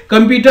ಕರಿತೀವಿ.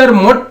 ಕಂಪ್ಯೂಟರ್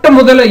ಮೊಟ್ಟ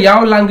ಮೊದಲ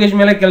ಯಾವ ಲ್ಯಾಂಗ್ವೇಜ್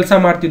ಮೇಲೆ ಕೆಲಸ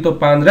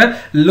ಮಾಡ್ತಿತ್ತಪ್ಪ ಅಂದ್ರೆ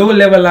low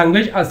level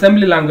language,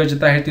 assembly language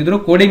ಅಂತ ಹೇಳ್ತಿದ್ರು.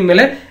 ಕೋಡಿಂಗ್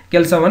ಮೇಲೆ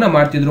ಕೆಲಸವನ್ನ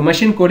ಮಾಡ್ತಿದ್ರು,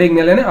 ಮಷಿನ್ ಕೋಡಿಂಗ್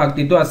ಮೇಲೆ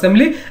ಆಗ್ತಿತ್ತು.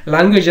 ಅಸೆಂಬ್ಲಿ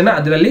ಲ್ಯಾಂಗ್ವೇಜ್ ಅನ್ನ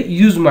ಅದರಲ್ಲಿ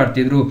ಯೂಸ್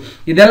ಮಾಡ್ತಿದ್ರು.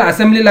 ಇದೆಲ್ಲ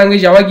ಅಸೆಂಬ್ಲಿ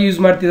ಲ್ಯಾಂಗ್ವೇಜ್ ಯಾವಾಗ ಯೂಸ್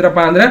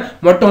ಮಾಡ್ತಿದ್ರಪ್ಪ ಅಂದ್ರೆ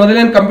ಮೊಟ್ಟ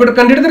ಮೊದಲೇನು ಕಂಪ್ಯೂಟರ್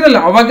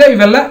ಕಂಡಿಡಿದ್ರಲ್ಲ ಅವಾಗ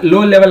ಇವೆಲ್ಲ ಲೋ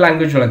ಲೆವೆಲ್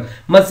ಲ್ಯಾಂಗ್ವೇಜ್ ಒಳಗೆ.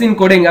 ಮಷಿನ್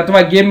ಕೋಡಿಂಗ್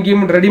ಅಥವಾ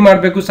ಗೇಮ್ ರೆಡಿ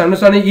ಮಾಡಬೇಕು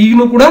ಸಣ್ಣ ಸಣ್ಣ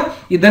ಈಗಲೂ ಕೂಡ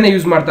ಇದನ್ನೇ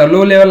ಯೂಸ್ ಮಾಡ್ತಾರೆ.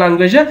 Low level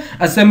language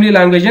assembly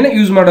language ಅನ್ನ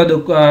ಯೂಸ್ ಮಾಡೋದು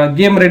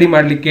ಗೇಮ್ ರೆಡಿ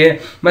ಮಾಡ್ಲಿಕ್ಕೆ.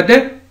 ಮತ್ತೆ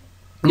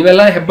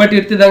ನೀವೆಲ್ಲ ಹೆಬ್ಬಟ್ಟು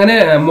ಇರ್ತಿದ್ದಂಗೆ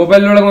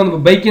ಮೊಬೈಲ್ ಒಳಗೆ ಒಂದು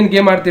ಬೈಕಿನ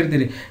ಗೇಮ್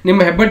ಆಡ್ತಿರ್ತೀರಿ. ನಿಮ್ಮ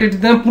ಹೆಬ್ಬಟ್ಟು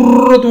ಇರ್ತಿದ್ದಂಗೆ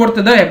ಪುರ್ರ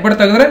ತೋಡ್ತದ, ಹೆಬ್ಬಟ್ಟು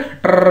ತೆಗೆದ್ರೆ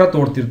ಟರ್ರ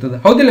ತೋಡ್ತಿರ್ತದೆ.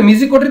 ಹೌದಿಲ್ಲ?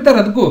 ಮ್ಯೂಸಿಕ್ ಕೊಟ್ಟಿರ್ತಾರೆ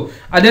ಅದಕ್ಕೂ.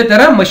 ಅದೇ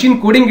ತರ ಮಷಿನ್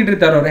ಕೋಡಿಂಗ್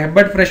ಇಟ್ಟಿರ್ತಾರೆ ಅವ್ರು.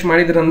 ಹೆಬ್ಬಟ್ಟು ಫ್ರೆಶ್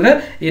ಮಾಡಿದ್ರಂದ್ರೆ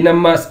ಈ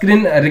ನಮ್ಮ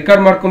ಸ್ಕ್ರೀನ್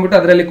ರೆಕಾರ್ಡ್ ಮಾಡ್ಕೊಂಡ್ಬಿಟ್ಟು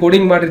ಅದರಲ್ಲಿ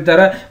ಕೋಡಿಂಗ್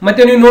ಮಾಡಿರ್ತಾರೆ.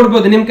 ಮತ್ತೆ ನೀವು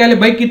ನೋಡ್ಬೋದು, ನಿಮ್ಮ ಕೈಯಲ್ಲಿ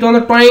ಬೈಕ್ ಇತ್ತು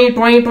ಅಂದ್ರೆ ಟ್ವಾಯ್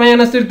ಟ್ವಾಯ್ ಟ್ವಾಯ್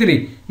ಅನ್ನಿಸ್ತಿರ್ತೀರಿ.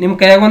 ನಿಮ್ಮ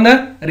ಕೈಯಾಗ ಒಂದು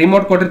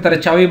ರಿಮೋಟ್ ಕೊಟ್ಟಿರ್ತಾರೆ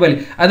ಚಾವಿ ಬಲಿ.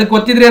 ಅದಕ್ಕೆ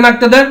ಒತ್ತಿದ್ರೆ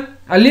ಏನಾಗ್ತದೆ?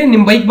 ಅಲ್ಲಿ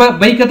ನಿಮ್ಮ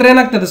ಬೈಕ್ ಹತ್ರ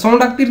ಏನಾಗ್ತದೆ?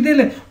 ಸೌಂಡ್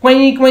ಆಗ್ತಿರ್ತಿಲ್ಲ, ಕೊಯ್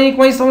ಕೊಯ್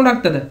ಕೊಯ್ ಸೌಂಡ್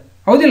ಆಗ್ತದೆ.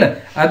 ಹೌದಿಲ್ಲ?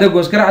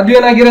 ಅದಕ್ಕೋಸ್ಕರ ಅದು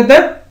ಏನಾಗಿರುತ್ತೆ?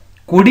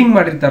 ಕೋಡಿಂಗ್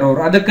ಮಾಡಿರ್ತಾರ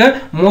ಅವ್ರು. ಅದಕ್ಕೆ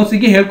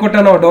ಮೋಸಿಗೆ ಹೇಳ್ಕೊಟ್ಟ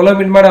ನಾವು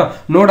ಡೆವಲಪ್ಮೆಂಟ್ ಮಾಡೋ,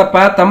 ನೋಡಪ್ಪ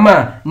ತಮ್ಮ,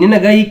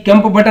 ನಿನಗ ಈ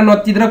ಕೆಂಪು ಬಟನ್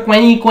ಒತ್ತಿದ್ರ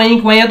ಕೊಯ್ ಕೊಯ್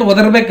ಕೊಯ್ ಅಂತ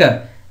ಒದರ್ಬೇಕ,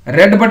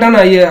 ರೆಡ್ ಬಟನ್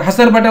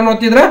ಹಸರ್ ಬಟನ್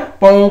ಒತ್ತಿದ್ರ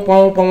ಪೌ ಪೌ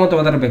ಪೌ ಅಂತ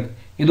ಒದರ್ಬೇಕು.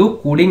 ಇದು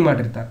ಕೋಡಿಂಗ್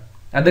ಮಾಡಿರ್ತಾರೆ.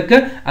 ಅದಕ್ಕೆ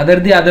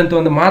ಅದರದೇ ಆದಂಥ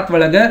ಒಂದು ಮಾತು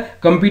ಒಳಗೆ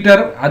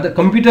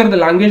ಕಂಪ್ಯೂಟರ್ದ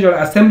ಲ್ಯಾಂಗ್ವೇಜ್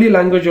ಒಳಗೆ, ಅಸೆಂಬ್ಲಿ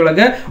ಲ್ಯಾಂಗ್ವೇಜ್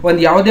ಒಳಗೆ ಒಂದು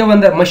ಯಾವುದೇ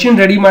ಒಂದು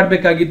ಮಷಿನ್ ರೆಡಿ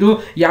ಮಾಡಬೇಕಾಗಿದ್ದು,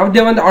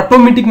 ಯಾವುದೇ ಒಂದು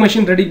ಆಟೋಮೆಟಿಕ್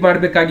ಮಷಿನ್ ರೆಡಿ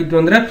ಮಾಡಬೇಕಾಗಿತ್ತು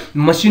ಅಂದ್ರೆ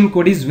machine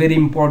code is very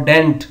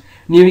important.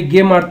 ನೀವು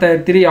ಗೇಮ್ ಮಾಡ್ತಾ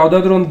ಇರ್ತೀರಿ,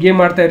 ಯಾವ್ದಾದ್ರು ಒಂದು ಗೇಮ್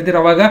ಮಾಡ್ತಾ ಇರ್ತೀರಿ,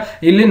 ಅವಾಗ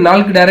ಇಲ್ಲಿ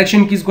 4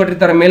 ಡೈರೆಕ್ಷನ್ ಕೀಸ್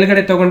ಕೊಟ್ಟಿರ್ತಾರೆ.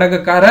 ಮೇಲ್ಗಡೆ ತಗೊಂಡಾಗ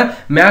ಕಾರ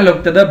ಮ್ಯಾಲ್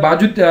ಹೋಗ್ತದೆ,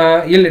 ಬಾಜು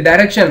ಇಲ್ಲಿ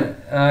ಡೈರೆಕ್ಷನ್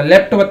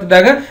ಲೆಫ್ಟ್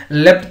ಒತ್ತಿದಾಗ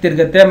ಲೆಫ್ಟ್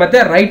ತಿರುಗುತ್ತೆ, ಮತ್ತೆ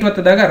ರೈಟ್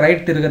ಒತ್ತಿದಾಗ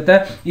ರೈಟ್ ತಿರುಗುತ್ತೆ.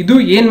 ಇದು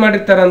ಏನ್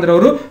ಮಾಡಿರ್ತಾರೆ ಅಂದ್ರೆ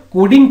ಅವರು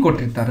ಕೋಡಿಂಗ್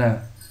ಕೊಟ್ಟಿರ್ತಾರೆ,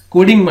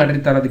 ಕೋಡಿಂಗ್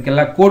ಮಾಡಿರ್ತಾರೆ,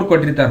 ಅದಕ್ಕೆಲ್ಲ ಕೋಡ್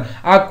ಕೊಟ್ಟಿರ್ತಾರೆ.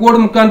 ಆ ಕೋಡ್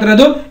ಮುಖಾಂತರ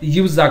ಅದು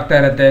ಯೂಸ್ ಆಗ್ತಾ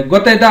ಇರುತ್ತೆ.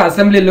 ಗೊತ್ತಾಯ್ತಾ?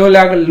 ಅಸೆಂಬ್ಲಿ ಲೋ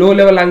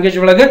ಲೆವೆಲ್ ಲ್ಯಾಂಗ್ವೇಜ್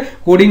ಒಳಗೆ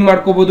ಕೋಡಿಂಗ್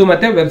ಮಾಡ್ಕೋಬಹುದು.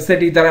 ಮತ್ತೆ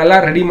ವೆಬ್ಸೈಟ್ ಈ ತರ ಎಲ್ಲ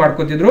ರೆಡಿ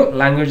ಮಾಡ್ಕೋತಿದ್ರು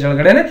ಲ್ಯಾಂಗ್ವೇಜ್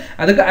ಒಳಗಡೆನೆ.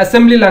 ಅದಕ್ಕೆ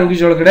ಅಸೆಂಬ್ಲಿ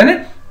ಲ್ಯಾಂಗ್ವೇಜ್ ಒಳಗಡೆನೆ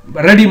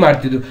ರೆಡಿ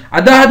ಮಾಡ್ತಿದ್ರು.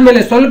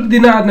 ಅದಾದ್ಮೇಲೆ ಸ್ವಲ್ಪ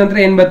ದಿನ ಆದ ನಂತರ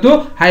ಏನ್ ಬಂತು?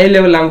 ಹೈ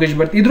ಲೆವೆಲ್ ಲ್ಯಾಂಗ್ವೇಜ್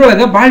ಬರ್ತು.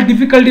 ಇದ್ರೊಳಗೆ ಬಹಳ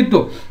ಡಿಫಿಕಲ್ಟ್ ಇತ್ತು.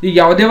 ಈಗ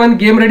ಯಾವುದೇ ಒಂದು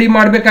ಗೇಮ್ ರೆಡಿ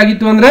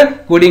ಮಾಡ್ಬೇಕಾಗಿತ್ತು ಅಂದ್ರೆ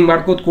ಕೋಡಿಂಗ್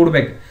ಮಾಡ್ಕೋತ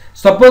ಕೊಡ್ಬೇಕು.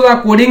 ಸಪೋಸ್ ಆ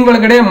ಕೋಡಿಂಗ್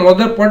ಒಳಗಡೆ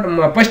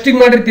ಫಸ್ಟಿಗೆ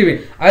ಮಾಡಿರ್ತೀವಿ,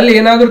 ಅಲ್ಲಿ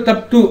ಏನಾದ್ರೂ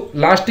ತಪ್ಪು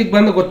ಲಾಸ್ಟಿಗೆ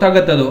ಬಂದು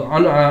ಗೊತ್ತಾಗತ್ತದು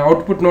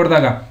ಔಟ್ಪುಟ್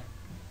ನೋಡಿದಾಗ.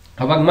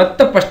 ಅವಾಗ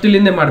ಮತ್ತೆ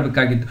ಫಸ್ಟಿಲಿಂದ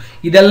ಮಾಡಬೇಕಾಗಿತ್ತು.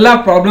 ಇದೆಲ್ಲ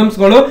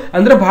ಪ್ರಾಬ್ಲಮ್ಸ್ಗಳು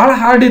ಅಂದ್ರೆ ಬಹಳ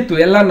ಹಾರ್ಡ್ ಇತ್ತು.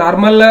 ಎಲ್ಲ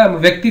ನಾರ್ಮಲ್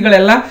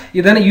ವ್ಯಕ್ತಿಗಳೆಲ್ಲ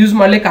ಇದನ್ನ ಯೂಸ್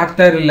ಮಾಡ್ಲಿಕ್ಕೆ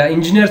ಆಗ್ತಾ ಇರಲಿಲ್ಲ.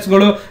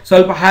 ಇಂಜಿನಿಯರ್ಸ್ಗಳು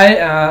ಸ್ವಲ್ಪ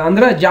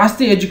ಅಂದ್ರೆ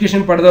ಜಾಸ್ತಿ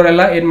ಎಜುಕೇಶನ್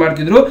ಪಡೆದವರೆಲ್ಲ ಏನ್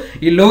ಮಾಡ್ತಿದ್ರು?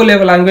 ಈ low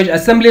level language,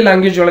 assembly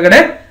language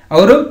ಒಳಗಡೆ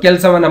ಅವರು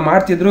ಕೆಲಸವನ್ನ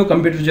ಮಾಡ್ತಿದ್ರು,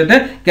 ಕಂಪ್ಯೂಟರ್ ಜೊತೆ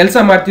ಕೆಲಸ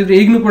ಮಾಡ್ತಿದ್ರು.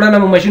 ಈಗಲೂ ಕೂಡ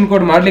ನಮ್ಗೆ ಮಷಿನ್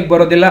ಕೋಡ್ ಮಾಡ್ಲಿಕ್ಕೆ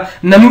ಬರೋದಿಲ್ಲ,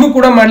 ನಮಗೂ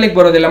ಕೂಡ ಮಾಡ್ಲಿಕ್ಕೆ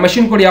ಬರೋದಿಲ್ಲ.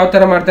 ಮಷಿನ್ ಕೋಡ್ ಯಾವ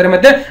ತರ ಮಾಡ್ತಾರೆ,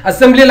 ಮತ್ತೆ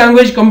ಅಸೆಂಬ್ಲಿ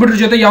ಲ್ಯಾಂಗ್ವೇಜ್ ಕಂಪ್ಯೂಟರ್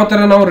ಜೊತೆ ಯಾವ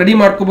ತರ ನಾವು ರೆಡಿ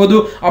ಮಾಡ್ಕೋಬಹುದು,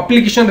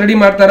 ಅಪ್ಲಿಕೇಶನ್ ರೆಡಿ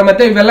ಮಾಡ್ತಾರೆ.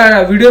 ಮತ್ತೆ ಇವೆಲ್ಲ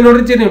ವಿಡಿಯೋ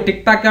ನೋಡಿರ್ತೀರಿ ನೀವು,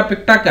 ಟಿಕ್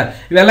ಟಾಕ್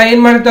ಇವೆಲ್ಲ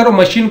ಏನ್ ಮಾಡಿರ್ತಾರೋ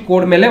ಮಷಿನ್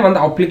ಕೋಡ್ ಮೇಲೆ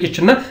ಒಂದು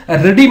ಅಪ್ಲಿಕೇಶನ್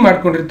ರೆಡಿ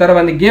ಮಾಡ್ಕೊಂಡಿರ್ತಾರೆ.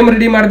 ಒಂದು ಗೇಮ್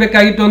ರೆಡಿ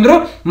ಮಾಡ್ಬೇಕಾಗಿತ್ತು ಅಂದ್ರೂ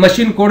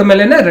ಮಷಿನ್ ಕೋಡ್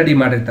ಮೇಲೆನೆ ರೆಡಿ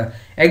ಮಾಡಿರ್ತಾರೆ.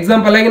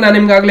 ಎಕ್ಸಾಂಪಲ್ ಆಗಿ ನಾನು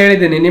ನಿಮ್ಗೆ ಆಗ್ಲೇ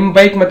ಹೇಳಿದ್ದೀನಿ, ನಿಮ್ಮ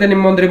ಬೈಕ್ ಮತ್ತೆ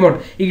ನಿಮ್ಮ ಒಂದು ರಿಮೋಟ್,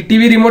 ಈಗ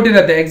ಟಿವಿ ರಿಮೋಟ್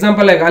ಇರುತ್ತೆ.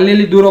 ಎಕ್ಸಾಂಪಲ್ ಆಗಿ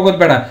ಅಲ್ಲಿ ದೂರ ಹೋಗೋದು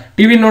ಬೇಡ,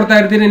 ಟಿವಿ ನೋಡ್ತಾ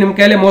ಇರ್ತೀನಿ, ನಿಮ್ಮ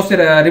ಕೈಯಲ್ಲಿ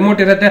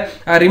ರಿಮೋಟ್ ಇರುತ್ತೆ.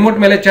 ಆ ರಿಮೋಟ್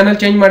ಮೇಲೆ ಚಾನಲ್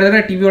ಚೇಂಜ್ ಮಾಡಿದ್ರೆ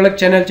ಟಿವಿ ಒಳಗೆ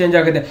ಚಾನಲ್ ಚೇಂಜ್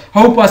ಆಗುತ್ತೆ.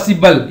 How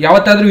possible?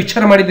 ಯಾವತ್ತಾದ್ರೂ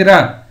ವಿಚಾರ ಮಾಡಿದ್ದೀರಾ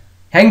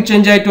ಹೆಂಗ್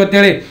ಚೇಂಜ್ ಆಯ್ತು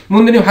ಅಂತೇಳಿ?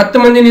 ಮುಂದೆ ನೀವು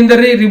 10 ಮಂದಿ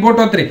ನಿಂದರಿ ರಿಮೋಟ್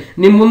ಹೋತ್ರಿ,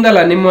 ನಿಮ್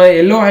ಮುಂದಲ್ಲ, ನಿಮ್ಮ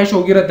ಎಲ್ಲೋ ಹೈಶ್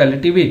ಹೋಗಿರತ್ತಲ್ಲ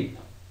ಟಿವಿ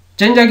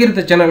ಚೇಂಜ್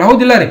ಆಗಿರುತ್ತೆ ಚಾನಲ್.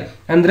 ಹೌದಿಲ್ಲ ರೀ?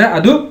 ಅಂದ್ರೆ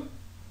ಅದು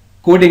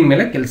ಕೋಡಿಂಗ್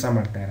ಮೇಲೆ ಕೆಲಸ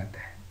ಮಾಡ್ತಾ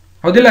ಇರುತ್ತೆ.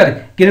 ಹೌದಿಲ್ಲ ರೀ,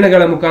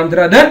 ಕಿರಣಗಳ ಮುಖಾಂತರ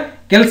ಅದ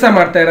ಕೆಲಸ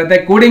ಮಾಡ್ತಾ ಇರತ್ತೆ,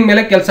 ಕೋಡಿಂಗ್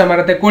ಮೇಲೆ ಕೆಲಸ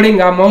ಮಾಡುತ್ತೆ.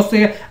 ಕೋಡಿಂಗ್ ಆ ಮೌಸ್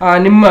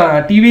ನಿಮ್ಮ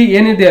ಟಿವಿ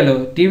ಏನಿದೆ ಅಲ್ಲ,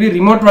 ಟಿವಿ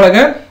ರಿಮೋಟ್ ಒಳಗ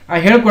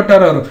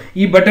ಹೇಳ್ಕೊಟ್ಟಾರ ಅವರು,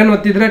 ಈ ಬಟನ್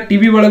ಒತ್ತಿದ್ರೆ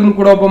ಟಿವಿ ಒಳಗೂ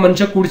ಕೂಡ ಒಬ್ಬ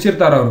ಮನುಷ್ಯ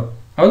ಕೂಡಿಸಿರ್ತಾರ ಅವರು.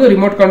 ಹೌದು,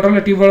 ರಿಮೋಟ್ ಕಂಟ್ರೋಲ್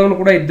ಟಿವಿ ಒಳಗೂ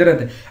ಕೂಡ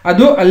ಇದ್ದಿರತ್ತೆ.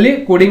 ಅದು ಅಲ್ಲಿ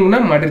ಕೋಡಿಂಗ್ ನ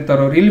ಮಾಡಿರ್ತಾರ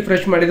ಅವ್ರು. ಇಲ್ಲಿ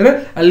ಫ್ರೆಶ್ ಮಾಡಿದ್ರೆ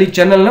ಅಲ್ಲಿ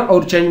ಚಾನಲ್ ನ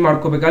ಅವ್ರು ಚೇಂಜ್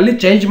ಮಾಡ್ಕೋಬೇಕು, ಅಲ್ಲಿ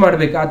ಚೇಂಜ್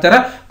ಮಾಡ್ಬೇಕು. ಆ ತರ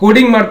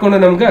ಕೋಡಿಂಗ್ ಮಾಡ್ಕೊಂಡು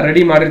ನಮ್ಗೆ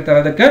ರೆಡಿ ಮಾಡಿರ್ತಾರೆ.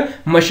 ಅದಕ್ಕೆ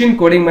ಮಷಿನ್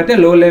ಕೋಡಿಂಗ್ ಮತ್ತೆ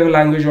ಲೋ ಲೆವೆಲ್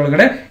ಲ್ಯಾಂಗ್ವೇಜ್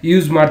ಒಳಗಡೆ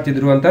ಯೂಸ್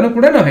ಮಾಡ್ತಿದ್ರು ಅಂತಾನು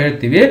ಕೂಡ ನಾವು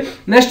ಹೇಳ್ತೀವಿ.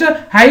 ನೆಕ್ಸ್ಟ್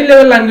ಹೈ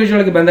ಲೆವೆಲ್ ಲ್ಯಾಂಗ್ವೇಜ್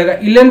ಒಳಗೆ ಬಂದಾಗ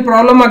ಇಲ್ಲೇನು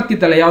ಪ್ರಾಬ್ಲಮ್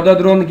ಆಗ್ತಿತ್ತಲ್ಲ,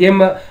 ಯಾವ್ದಾದ್ರು ಒಂದು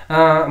ಗೇಮ್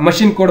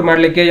ಮಷಿನ್ ಕೋಡ್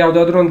ಮಾಡ್ಲಿಕ್ಕೆ,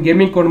 ಯಾವ್ದಾದ್ರು ಒಂದು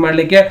ಗೇಮಿಂಗ್ ಕೋಡ್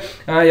ಮಾಡ್ಲಿಕ್ಕೆ,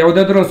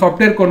 ಯಾವ್ದಾದ್ರು ಒಂದು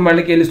ಸಾಫ್ಟ್ವೇರ್ ಕೋಡ್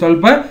ಮಾಡ್ಲಿಕ್ಕೆ ಇಲ್ಲಿ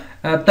ಸ್ವಲ್ಪ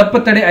ತಪ್ಪು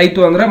ತಡೆ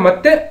ಆಯ್ತು ಅಂದ್ರೆ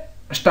ಮತ್ತೆ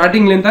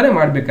ಸ್ಟಾರ್ಟಿಂಗ್ ಲಿಂತಾನೆ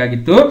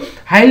ಮಾಡಬೇಕಾಗಿತ್ತು.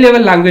 ಹೈ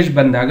ಲೆವೆಲ್ ಲ್ಯಾಂಗ್ವೇಜ್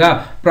ಬಂದಾಗ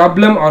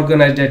ಪ್ರಾಬ್ಲಮ್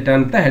ಆರ್ಗನೈಸ್ಡ್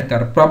ಅಂತ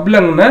ಹೇಳ್ತಾರೆ.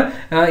 ಪ್ರಾಬ್ಲಮ್ನ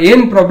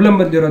ಏನು ಪ್ರಾಬ್ಲಮ್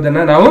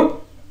ಬಂದಿರೋದನ್ನ ನಾವು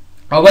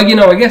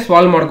ಅವಾಗೆ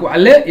ಸಾಲ್ವ್ ಮಾಡ್ಕೊ,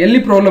 ಅಲ್ಲೇ ಎಲ್ಲಿ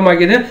ಪ್ರಾಬ್ಲಮ್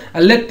ಆಗಿದೆ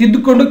ಅಲ್ಲೇ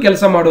ತಿದ್ದುಕೊಂಡು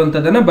ಕೆಲಸ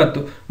ಮಾಡುವಂಥದ್ದನ್ನ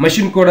ಬತ್ತು.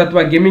 ಮಷಿನ್ ಕೋಡ್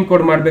ಅಥವಾ ಗೇಮಿಂಗ್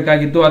ಕೋಡ್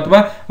ಮಾಡಬೇಕಾಗಿತ್ತು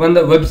ಅಥವಾ ಒಂದು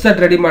ವೆಬ್ಸೈಟ್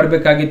ರೆಡಿ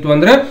ಮಾಡಬೇಕಾಗಿತ್ತು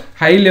ಅಂದ್ರೆ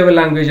ಹೈ ಲೆವೆಲ್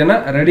ಲ್ಯಾಂಗ್ವೇಜ್ ಅನ್ನ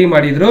ರೆಡಿ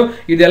ಮಾಡಿದ್ರು.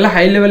 ಇದೆಲ್ಲ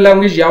ಹೈ ಲೆವೆಲ್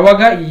ಲ್ಯಾಂಗ್ವೇಜ್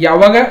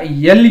ಯಾವಾಗ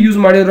ಎಲ್ಲಿ ಯೂಸ್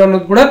ಮಾಡಿದ್ರು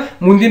ಅನ್ನೋದು ಕೂಡ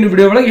ಮುಂದಿನ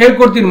ವಿಡಿಯೋ ಒಳಗೆ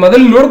ಹೇಳ್ಕೊಡ್ತೀನಿ.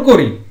 ಮೊದಲು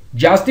ನೋಡ್ಕೋರಿ,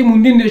 ಜಾಸ್ತಿ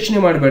ಮುಂದಿನ ಯೋಚನೆ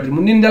ಮಾಡಬೇಡ್ರಿ.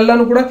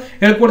 ಮುಂದಿಂದೆಲ್ಲಾನು ಕೂಡ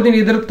ಹೇಳ್ಕೊಡ್ತೀನಿ,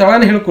 ಇದರ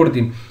ತಳಾನ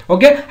ಹೇಳ್ಕೊಡ್ತೀನಿ.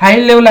 Okay, high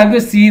level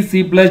language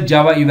C++,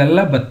 Java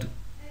ಇವೆಲ್ಲ ಬತ್ತು.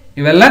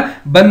 ಇವೆಲ್ಲ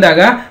ಬಂದಾಗ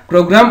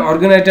ಪ್ರೋಗ್ರಾಮ್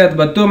ಆರ್ಗನೈಸರ್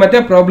ಬತ್ತು. ಮತ್ತೆ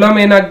ಪ್ರಾಬ್ಲಮ್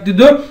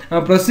ಏನಾಗ್ತಿದ್ದು,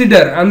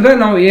 ಪ್ರೊಸೀಡರ್ ಅಂದ್ರೆ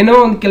ನಾವು ಏನೋ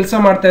ಒಂದು ಕೆಲಸ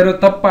ಮಾಡ್ತಾ ಇರೋ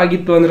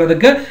ತಪ್ಪಾಗಿತ್ತು ಅಂದ್ರೆ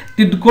ಅದಕ್ಕೆ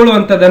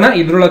ತಿದ್ದುಕೊಳ್ಳುವಂಥದ್ದನ್ನ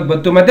ಇದ್ರೊಳಗೆ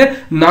ಬತ್ತು. ಮತ್ತೆ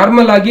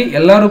ನಾರ್ಮಲ್ ಆಗಿ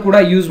ಎಲ್ಲರೂ ಕೂಡ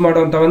ಯೂಸ್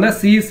ಮಾಡುವಂತ ಒಂದು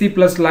C++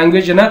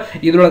 ಲ್ಯಾಂಗ್ವೇಜ್ ಅನ್ನ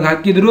ಇದ್ರೊಳಗೆ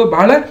ಹಾಕಿದ್ರು.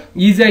 ಬಹಳ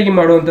ಈಸಿಯಾಗಿ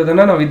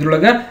ಮಾಡುವಂಥದ್ದನ್ನ ನಾವು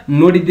ಇದ್ರೊಳಗೆ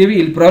ನೋಡಿದ್ದೀವಿ.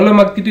 ಇಲ್ಲಿ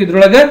ಪ್ರಾಬ್ಲಮ್ ಆಗ್ತಿತ್ತು,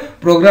 ಇದ್ರೊಳಗೆ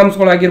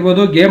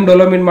ಪ್ರೋಗ್ರಾಮ್ಸ್ಗಳಾಗಿರ್ಬೋದು, ಗೇಮ್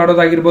ಡೆವಲಪ್ಮೆಂಟ್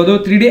ಮಾಡೋದಾಗಿರ್ಬೋದು,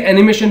 3D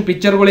ಅನಿಮೇಷನ್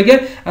ಪಿಕ್ಚರ್ಗಳಿಗೆ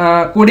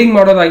ಕೋಡಿಂಗ್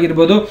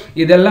ಮಾಡೋದಾಗಿರ್ಬೋದು,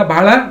 ಇದೆಲ್ಲ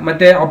ಬಹಳ,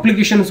 ಮತ್ತೆ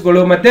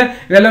ಅಪ್ಲಿಕೇಶನ್ಸ್ಗಳು ಮತ್ತೆ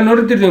ಇವೆಲ್ಲ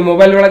ನೋಡ್ತಿರ್ತೀವಿ ನೀವು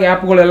ಮೊಬೈಲ್ ಒಳಗೆ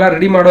ಆ್ಯಪ್ಗಳೆಲ್ಲ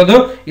ರೆಡಿ ಮಾಡೋದು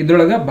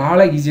ಇದ್ರೊಳಗೆ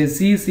ಬಹಳ ಈಸಿ.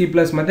 C++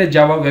 ಮತ್ತೆ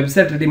ಜಾವಾ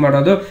ವೆಬ್ಸೈಟ್ ರೆಡಿ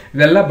ಮಾಡೋದು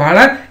ಇವೆಲ್ಲ ಬಹಳ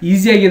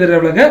ಈಸಿಯಾಗಿ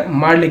ಇದರೊಳಗೆ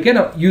ಮಾಡಲಿಕ್ಕೆ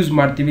ನಾವು ಯೂಸ್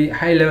ಮಾಡ್ತೀವಿ.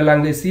 ಹೈ ಲೆವೆಲ್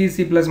ಲ್ಯಾಂಗ್ವೇಜ್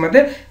C++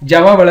 ಮತ್ತೆ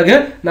ಜಾವಾ ಒಳಗೆ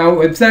ನಾವು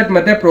ವೆಬ್ಸೈಟ್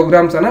ಮತ್ತೆ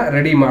ಪ್ರೋಗ್ರಾಮ್ಸ್ ಅನ್ನ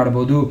ರೆಡಿ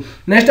ಮಾಡಬಹುದು.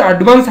 Next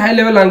advance high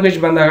level language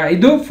ಬಂದಾಗ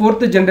ಇದು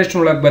 4th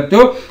ಜನರೇಷನ್ ಒಳಗೆ ಬಂತು.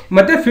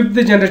 ಮತ್ತೆ 5th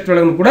ಜನರೇಷನ್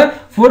ಒಳಗೂ ಕೂಡ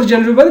 4th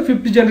ಜನರೇಷನ್ ಬಂದು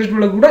 5th ಜನರೇಷನ್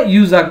ಒಳಗೆ ಕೂಡ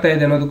ಯೂಸ್ ಆಗ್ತಾ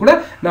ಇದೆ ಅನ್ನೋದು ಕೂಡ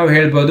ನಾವು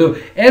ಹೇಳ್ಬೋದು.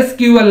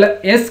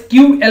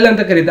 SQL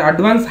ಅಂತ ಕರೀತೀವಿ,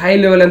 ಅಡ್ವಾನ್ಸ್ ಹೈ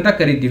ಲೆವೆಲ್ ಅಂತ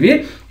ಕರಿತೀವಿ.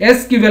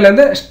 SQL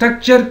ಅಂದ್ರೆ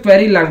ಸ್ಟ್ರಕ್ಚರ್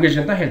ಕ್ವೆರಿ ಲ್ಯಾಂಗ್ವೇಜ್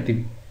ಅಂತ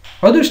ಹೇಳ್ತೀವಿ.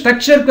 ಹೌದು,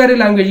 ಸ್ಟ್ರಕ್ಚರ್ ಕ್ವೆರಿ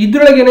ಲ್ಯಾಂಗ್ವೇಜ್.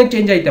 ಇದ್ರೊಳಗೆ ಏನೇನು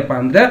ಚೇಂಜ್ ಆಯ್ತಪ್ಪ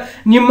ಅಂದ್ರೆ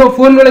ನಿಮ್ಮ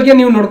ಫೋನ್ ಒಳಗೆ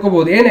ನೀವು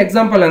ನೋಡ್ಕೋಬಹುದು. ಏನ್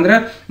ಎಕ್ಸಾಂಪಲ್ ಅಂದ್ರೆ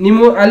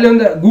ನೀವು ಅಲ್ಲಿ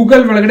ಒಂದು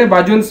ಗೂಗಲ್ ಒಳಗಡೆ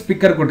ಬಾಜು ಒಂದು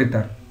ಸ್ಪೀಕರ್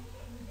ಕೊಟ್ಟಿರ್ತಾರೆ.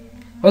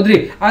 ಹೌದ್ರಿ,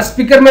 ಆ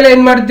ಸ್ಪೀಕರ್ ಮೇಲೆ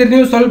ಏನ್ ಮಾಡ್ತೀರಿ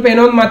ನೀವು, ಸ್ವಲ್ಪ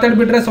ಏನೋ ಒಂದು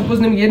ಮಾತಾಡ್ಬಿಟ್ರೆ ಸಪೋಸ್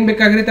ನಿಮ್ಗೆ ಏನ್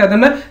ಬೇಕಾಗಿರುತ್ತೆ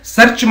ಅದನ್ನ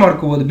ಸರ್ಚ್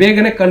ಮಾಡ್ಕೋಬಹುದು,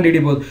 ಬೇಗನೆ ಕಂಡು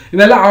ಹಿಡಿಬಹುದು.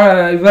 ಇವೆಲ್ಲ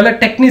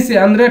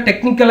ಅಂದ್ರೆ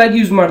ಟೆಕ್ನಿಕಲ್ ಆಗಿ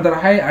ಯೂಸ್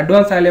ಮಾಡ್ತಾರೆ.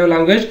 ಅಡ್ವಾನ್ಸ್ ಹೈ ಲೆವೆಲ್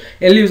ಲ್ಯಾಂಗ್ವೇಜ್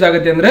ಎಲ್ಲಿ ಯೂಸ್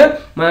ಆಗುತ್ತೆ ಅಂದ್ರೆ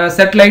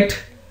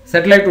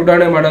ಸ್ಯಾಟಲೈಟ್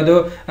ಉಡಾವಣೆ ಮಾಡೋದು,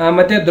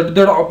 ಮತ್ತೆ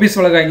ದೊಡ್ಡ ಆಫೀಸ್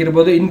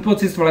ಒಳಗಾಗಿರ್ಬೋದು,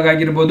 ಇನ್ಫೋಸಿಸ್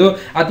ಒಳಗಾಗಿರ್ಬೋದು,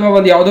 ಅಥವಾ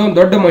ಒಂದು ಯಾವುದೋ ಒಂದು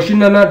ದೊಡ್ಡ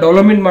ಮಷಿನ್ ಅನ್ನ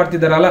ಡೆವಲಪ್ಮೆಂಟ್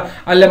ಮಾಡ್ತಿದಾರಲ್ಲ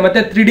ಅಲ್ಲೇ, ಮತ್ತೆ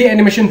 3D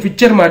ಅನಿಮೇಷನ್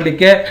ಪಿಕ್ಚರ್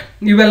ಮಾಡ್ಲಿಕ್ಕೆ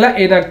ಇವೆಲ್ಲ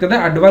ಏನಾಗ್ತದೆ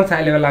ಅಡ್ವಾನ್ಸ್ ಹೈ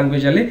ಲೆವೆಲ್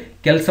ಲ್ಯಾಂಗ್ವೇಜ್ ಅಲ್ಲಿ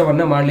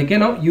ಕೆಲಸವನ್ನ ಮಾಡ್ಲಿಕ್ಕೆ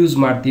ನಾವು ಯೂಸ್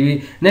ಮಾಡ್ತೀವಿ.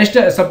 ನೆಕ್ಸ್ಟ್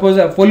ಸಪೋಸ್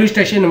ಪೊಲೀಸ್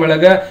ಸ್ಟೇಷನ್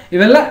ಒಳಗ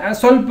ಇವೆಲ್ಲ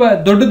ಸ್ವಲ್ಪ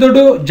ದೊಡ್ಡ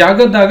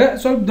ಜಾಗದಾಗ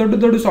ಸ್ವಲ್ಪ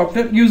ದೊಡ್ಡ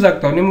ಸಾಫ್ಟ್ವೇರ್ ಯೂಸ್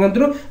ಆಗ್ತಾವೆ.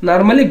 ನಿಮ್ಗಂತೂ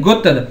ನಾರ್ಮಲಿ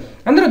ಗೊತ್ತದ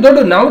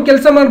ಅಂದ್ರೆ ನಾವು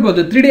ಕೆಲಸ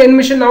ಮಾಡ್ಬೋದು, 3D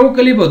ಅನಿಮೇಷನ್ ನಾವು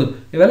ಕಲಿಬಹುದು.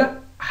 ಇವೆಲ್ಲ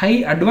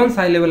ಅಡ್ವಾನ್ಸ್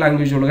ಹೈ ಲೆವೆಲ್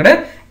ಲ್ಯಾಂಗ್ವೇಜ್ ಒಳಗಡೆ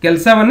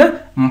ಕೆಲಸವನ್ನ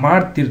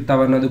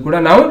ಮಾಡ್ತಿರ್ತಾವ ಅನ್ನೋದು ಕೂಡ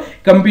ನಾವು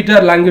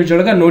ಕಂಪ್ಯೂಟರ್ ಲ್ಯಾಂಗ್ವೇಜ್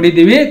ಒಳಗೆ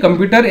ನೋಡಿದ್ದೀವಿ.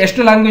 ಕಂಪ್ಯೂಟರ್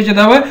ಎಷ್ಟು ಲ್ಯಾಂಗ್ವೇಜ್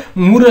ಅದಾವ,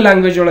 3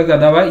 ಲ್ಯಾಂಗ್ವೇಜ್ ಒಳಗೆ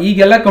ಅದಾವ.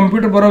 ಈಗೆಲ್ಲ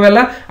computer ಬರೋವೆಲ್ಲ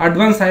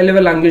advance high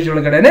level language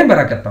ಒಳಗಡೆನೆ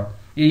ಬರಕತ್ತಾವ.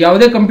 ಈಗ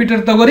ಯಾವುದೇ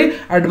ಕಂಪ್ಯೂಟರ್ ತಗೋರಿ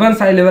ಅಡ್ವಾನ್ಸ್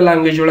ಹೈ ಲೆವೆಲ್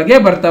ಲ್ಯಾಂಗ್ವೇಜ್ ಒಳಗೆ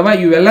ಬರ್ತಾವ.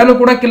 ಇವೆಲ್ಲಾನು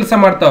ಕೂಡ ಕೆಲಸ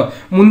ಮಾಡ್ತಾವ.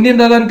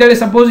 ಮುಂದಿನ ಅಂತೇಳಿ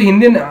ಸಪೋಸ್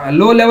ಹಿಂದಿನ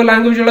ಲೋ ಲೆವೆಲ್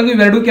ಲ್ಯಾಂಗ್ವೇಜ್ ಒಳಗೆ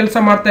ಇವೆರಡು ಕೆಲಸ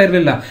ಮಾಡ್ತಾ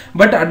ಇರಲಿಲ್ಲ.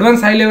 But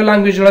advance high level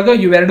language ಒಳಗೆ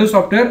ಇವೆರಡು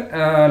ಸಾಫ್ಟ್ವೇರ್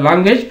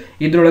ಲ್ಯಾಂಗ್ವೇಜ್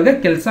ಇದ್ರೊಳಗೆ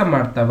ಕೆಲಸ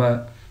ಮಾಡ್ತಾವ.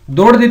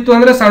 ದೊಡ್ಡದಿತ್ತು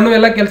ಅಂದ್ರೆ ಸಣ್ಣ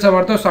ಎಲ್ಲ ಕೆಲಸ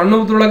ಮಾಡ್ತಾವ,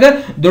 ಸಣ್ಣದ್ರೊಳಗೆ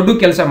ದೊಡ್ಡ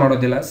ಕೆಲಸ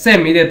ಮಾಡೋದಿಲ್ಲ.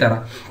 ಸೇಮ್ ಇದೇ ತರ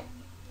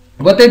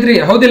ಗೊತ್ತೈತ್ರಿ,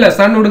 ಹೌದಿಲ್ಲ?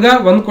 ಸಣ್ಣ ಹುಡುಗ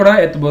ಒಂದ್ ಕೊಡ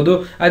ಎತ್ಬೋದು,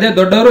 ಅದೇ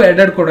ದೊಡ್ಡವರು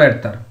 2 ಕೊಡ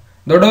ಎತ್ತಾರೆ.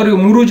 ದೊಡ್ಡವ್ರಿಗೆ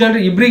 3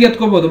 ಜನರು ಇಬ್ರಿಗೆ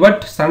ಎತ್ಕೋಬಹುದು,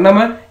 ಬಟ್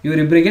ಸಣ್ಣಮ್ಮ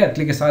ಇವ್ರಿಬ್ರಿಗೆ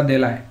ಎತ್ತಲಿಕ್ಕೆ ಸಾಧ್ಯ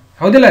ಇಲ್ಲ.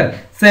 ಹೌದಿಲ್ಲ?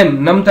 ಸೇಮ್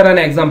ನಮ್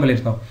ತರಾನೇ ಎಕ್ಸಾಂಪಲ್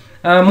ಇರ್ತಾವ.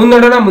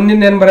 ಮುಂದೋಡೋಣ,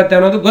 ಮುಂದಿನ ಏನ್ ಬರುತ್ತೆ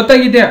ಅನ್ನೋದು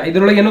ಗೊತ್ತಾಗಿದೆಯಾ?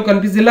 ಇದ್ರೊಳಗೆ ಏನೋ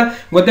ಕನ್ಫ್ಯೂಸ್ ಇಲ್ಲ,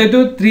 ಗೊತ್ತಾಯ್ತು.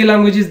 3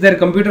 ಲ್ಯಾಂಗ್ವೇಜಸ್ ದೇರ್,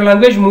 ಕಂಪ್ಯೂಟರ್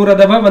ಲ್ಯಾಂಗ್ವೇಜ್ 3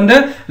 ಅದಾವ. ಒಂದು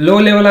low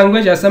level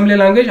language, assembly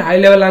language, high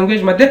level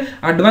language ಮತ್ತೆ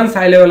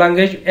advance high level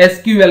language,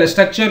 SQL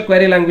structure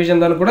query language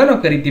ಅಂತ ಕೂಡ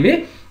ನಾವು ಕರಿತೀವಿ.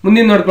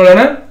 ಮುಂದಿನ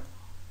ನೋಡ್ಕೊಳ್ಳೋಣ.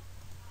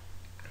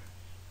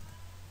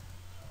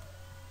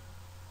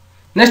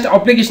 Next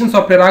application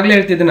software. ಆಗ್ಲೇ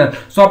ಹೇಳ್ತಿದ್ದೆ ನಾನು,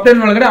 ಸಾಫ್ಟ್ವೇರ್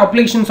ಒಳಗಡೆ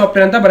ಅಪ್ಲಿಕೇಶನ್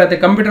ಸಾಫ್ಟ್ವೇರ್ ಅಂತ ಬರುತ್ತೆ.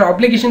 ಕಂಪ್ಯೂಟರ್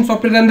ಅಪ್ಲಿಕೇಶನ್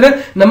ಸಾಫ್ಟ್ವೇರ್ ಅಂದ್ರೆ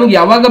ನಮಗೆ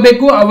ಯಾವಾಗ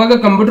ಬೇಕು ಅವಾಗ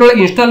ಕಂಪ್ಯೂಟರ್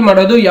ಒಳಗೆ ಇನ್ಸ್ಟಾಲ್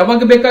ಮಾಡೋದು,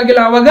 ಯಾವಾಗ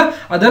ಬೇಕಾಗಿಲ್ಲ ಅವಾಗ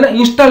ಅದನ್ನ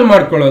ಇನ್ಸ್ಟಾಲ್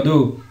ಮಾಡ್ಕೊಳ್ಳೋದು.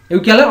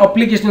 ಇವಕ್ಕೆಲ್ಲ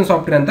ಅಪ್ಲಿಕೇಶನ್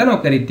ಸಾಫ್ಟ್ವೇರ್ ಅಂತ ನಾವು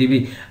ಕರಿತೀವಿ.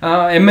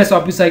 MS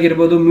ಆಫೀಸ್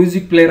ಆಗಿರ್ಬೋದು,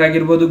 ಮ್ಯೂಸಿಕ್ ಪ್ಲೇಯರ್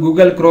ಆಗಿರ್ಬೋದು,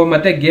 ಗೂಗಲ್ ಕ್ರೋಮ್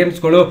ಮತ್ತೆ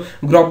ಗೇಮ್ಸ್ಗಳು,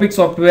 graphics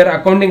software,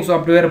 accounting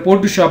software,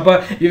 Photoshop,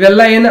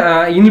 ಇವೆಲ್ಲ ಏನು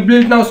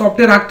ಇನ್ಬಿಲ್ಟ್ ನಾವು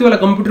ಸಾಫ್ಟ್ವೇರ್ ಹಾಕ್ತಿವಲ್ಲ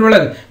ಕಂಪ್ಯೂಟರ್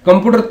ಒಳಗೆ,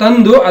 ಕಂಪ್ಯೂಟರ್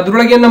ತಂದು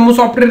ಅದ್ರೊಳಗೆ ನಮ್ಮ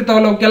ಸಾಫ್ಟ್ವೇರ್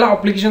ಇರ್ತಾವಲ್ಲ ಅವಕ್ಕೆಲ್ಲ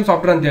ಅಪ್ಲಿಕೇಶನ್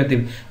ಸಾಫ್ಟ್ವೇರ್ ಅಂತ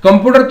ಹೇಳ್ತೀವಿ.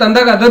 ಕಂಪ್ಯೂಟರ್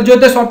ತಂದಾಗ ಅದರ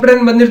ಜೊತೆ ಸಾಫ್ಟ್ವೇರ್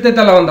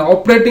ಬಂದಿರ್ತೈತಲ್ಲ, ಒಂದು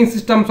ಆಪರೇಟಿಂಗ್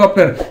ಸಿಸ್ಟಮ್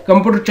ಸಾಫ್ಟ್ವೇರ್,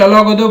 ಕಂಪ್ಯೂಟರ್ ಚಾಲೂ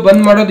ಆಗೋದು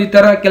ಬಂದ್ ಮಾಡೋದು ಈ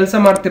ತರ ಕೆಲಸ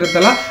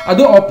ಮಾಡ್ತಿರುತ್ತಲ್ಲ,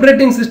 ಅದು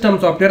ಆಪರೇಟಿಂಗ್ ಸಿಸ್ಟಮ್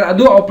ಸಾಫ್ಟ್ವೇರ್.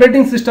 ಅದು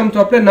ಆಪರೇಟಿಂಗ್ ಸಿಸ್ಟಮ್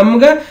ಸಾಫ್ಟ್ವೇರ್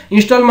ನಮ್ಗೆ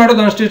ಇನ್ಸ್ಟಾಲ್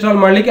ಮಾಡೋದು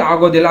ಅನ್ಇನ್ಸ್ಟಾಲ್ ಮಾಡ್ಲಿಕ್ಕೆ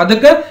ಆಗೋದಿಲ್ಲ.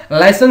 ಅದಕ್ಕೆ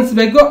ಲೈಸೆನ್ಸ್ ಲೈಸೆನ್ಸ್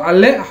ಬೇಕು,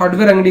 ಅಲ್ಲೇ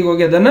ಹಾರ್ಡ್ವೇರ್ ಅಂಗಡಿಗೆ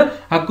ಹೋಗಿ ಅದನ್ನ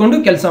ಹಾಕೊಂಡು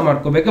ಕೆಲಸ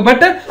ಮಾಡ್ಕೋಬೇಕು.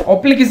 ಬಟ್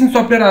ಅಪ್ಲಿಕೇಶನ್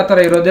ಸಾಫ್ಟ್ವೇರ್ ಆ ತರ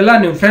ಇರೋದಿಲ್ಲ.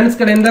 ನೀವು ಫ್ರೆಂಡ್ಸ್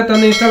ಕಡೆಯಿಂದ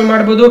ತಂದು ಇನ್ಸ್ಟಾಲ್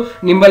ಮಾಡಬಹುದು,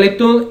 ನಿಂಬಲ್ಲಿ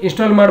ಇತ್ತು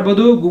ಇನ್ಸ್ಟಾಲ್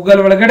ಮಾಡಬಹುದು,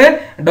 ಗೂಗಲ್ ಒಳಗಡೆ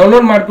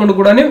ಡೌನ್ಲೋಡ್ ಮಾಡ್ಕೊಂಡು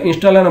ಕೂಡ ನೀವು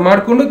ಇನ್ಸ್ಟಾಲ್ ಅನ್ನು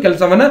ಮಾಡ್ಕೊಂಡು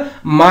ಕೆಲಸವನ್ನ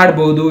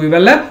ಮಾಡಬಹುದು.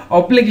 ಇವೆಲ್ಲ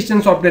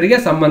ಅಪ್ಲಿಕೇಶನ್ ಸಾಫ್ಟ್ವೇರ್ ಗೆ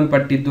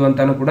ಸಂಬಂಧಪಟ್ಟಿದ್ದು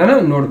ಅಂತಾನು ಕೂಡ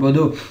ನಾವು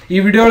ನೋಡಬಹುದು. ಈ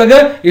ವಿಡಿಯೋ ಒಳಗೆ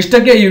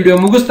ಇಷ್ಟಕ್ಕೆ ಈ ವಿಡಿಯೋ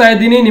ಮುಗಿಸ್ತಾ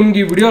ಇದ್ದೀನಿ. ನಿಮ್ಗೆ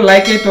ಈ ವಿಡಿಯೋ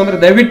ಲೈಕ್ ಆಯ್ತು ಅಂದ್ರೆ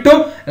ದಯವಿಟ್ಟು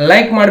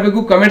ಲೈಕ್ ಮಾಡಬೇಕು,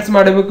 ಕಮೆಂಟ್ಸ್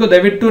ಮಾಡಬೇಕು.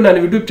 ದಯವಿಟ್ಟು ನನ್ನ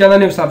ಯೂಟ್ಯೂಬ್ ಚಾನಲ್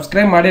ನೀವು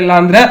ಸಬ್ಸ್ಕ್ರೈಬ್ ಮಾಡಿಲ್ಲ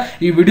ಅಂದ್ರೆ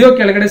ಈ ವಿಡಿಯೋ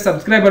ಕೆಳಗಡೆ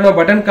ಸಬ್ಸ್ಕ್ರೈಬ್ ಅನ್ನೋ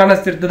ಬಟನ್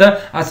ಕಾಣಿಸ್ತಿರ್ತದ,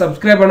 ಆ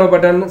ಸಬ್ಸ್ಕ್ರೈಬ್ ಅನ್ನೋ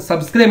ಬಟನ್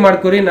ಸಬ್ಸ್ಕ್ರೈಬ್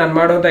ಮಾಡ್ಕೊರಿ. ನಾನು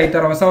ಮಾಡುವಂತ ಈ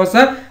ತರ ಹೊಸ ಹೊಸ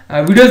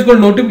ವಿಡಿಯೋಸ್ಗಳು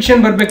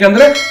ನೋಟಿಫಿಕೇಶನ್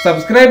ಬರ್ಬೇಕಂದ್ರೆ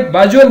ಸಬ್ಸ್ಕ್ರೈಬ್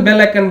ಬಾಜು ಒಂದು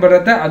ಬೆಲ್ ಐಕನ್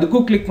ಬರುತ್ತೆ, ಅದಕ್ಕೂ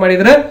ಕ್ಲಿಕ್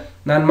ಮಾಡಿದ್ರೆ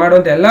ನಾನು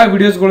ಮಾಡುವಂತ ಎಲ್ಲಾ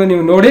ವಿಡಿಯೋಸ್ಗಳು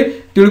ನೀವು ನೋಡಿ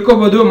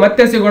ತಿಳ್ಕೊಬಹುದು.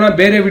 ಮತ್ತೆ ಸಿಗೋಣ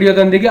ಬೇರೆ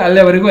ವಿಡಿಯೋದೊಂದಿಗೆ.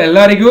 ಅಲ್ಲಿವರೆಗೂ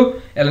ಎಲ್ಲರಿಗೂ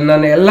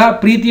ನನ್ನ ಎಲ್ಲಾ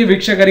ಪ್ರೀತಿಯ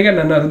ವೀಕ್ಷಕರಿಗೆ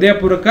ನನ್ನ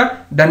ಹೃದಯಪೂರ್ವಕ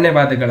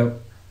ಧನ್ಯವಾದಗಳು.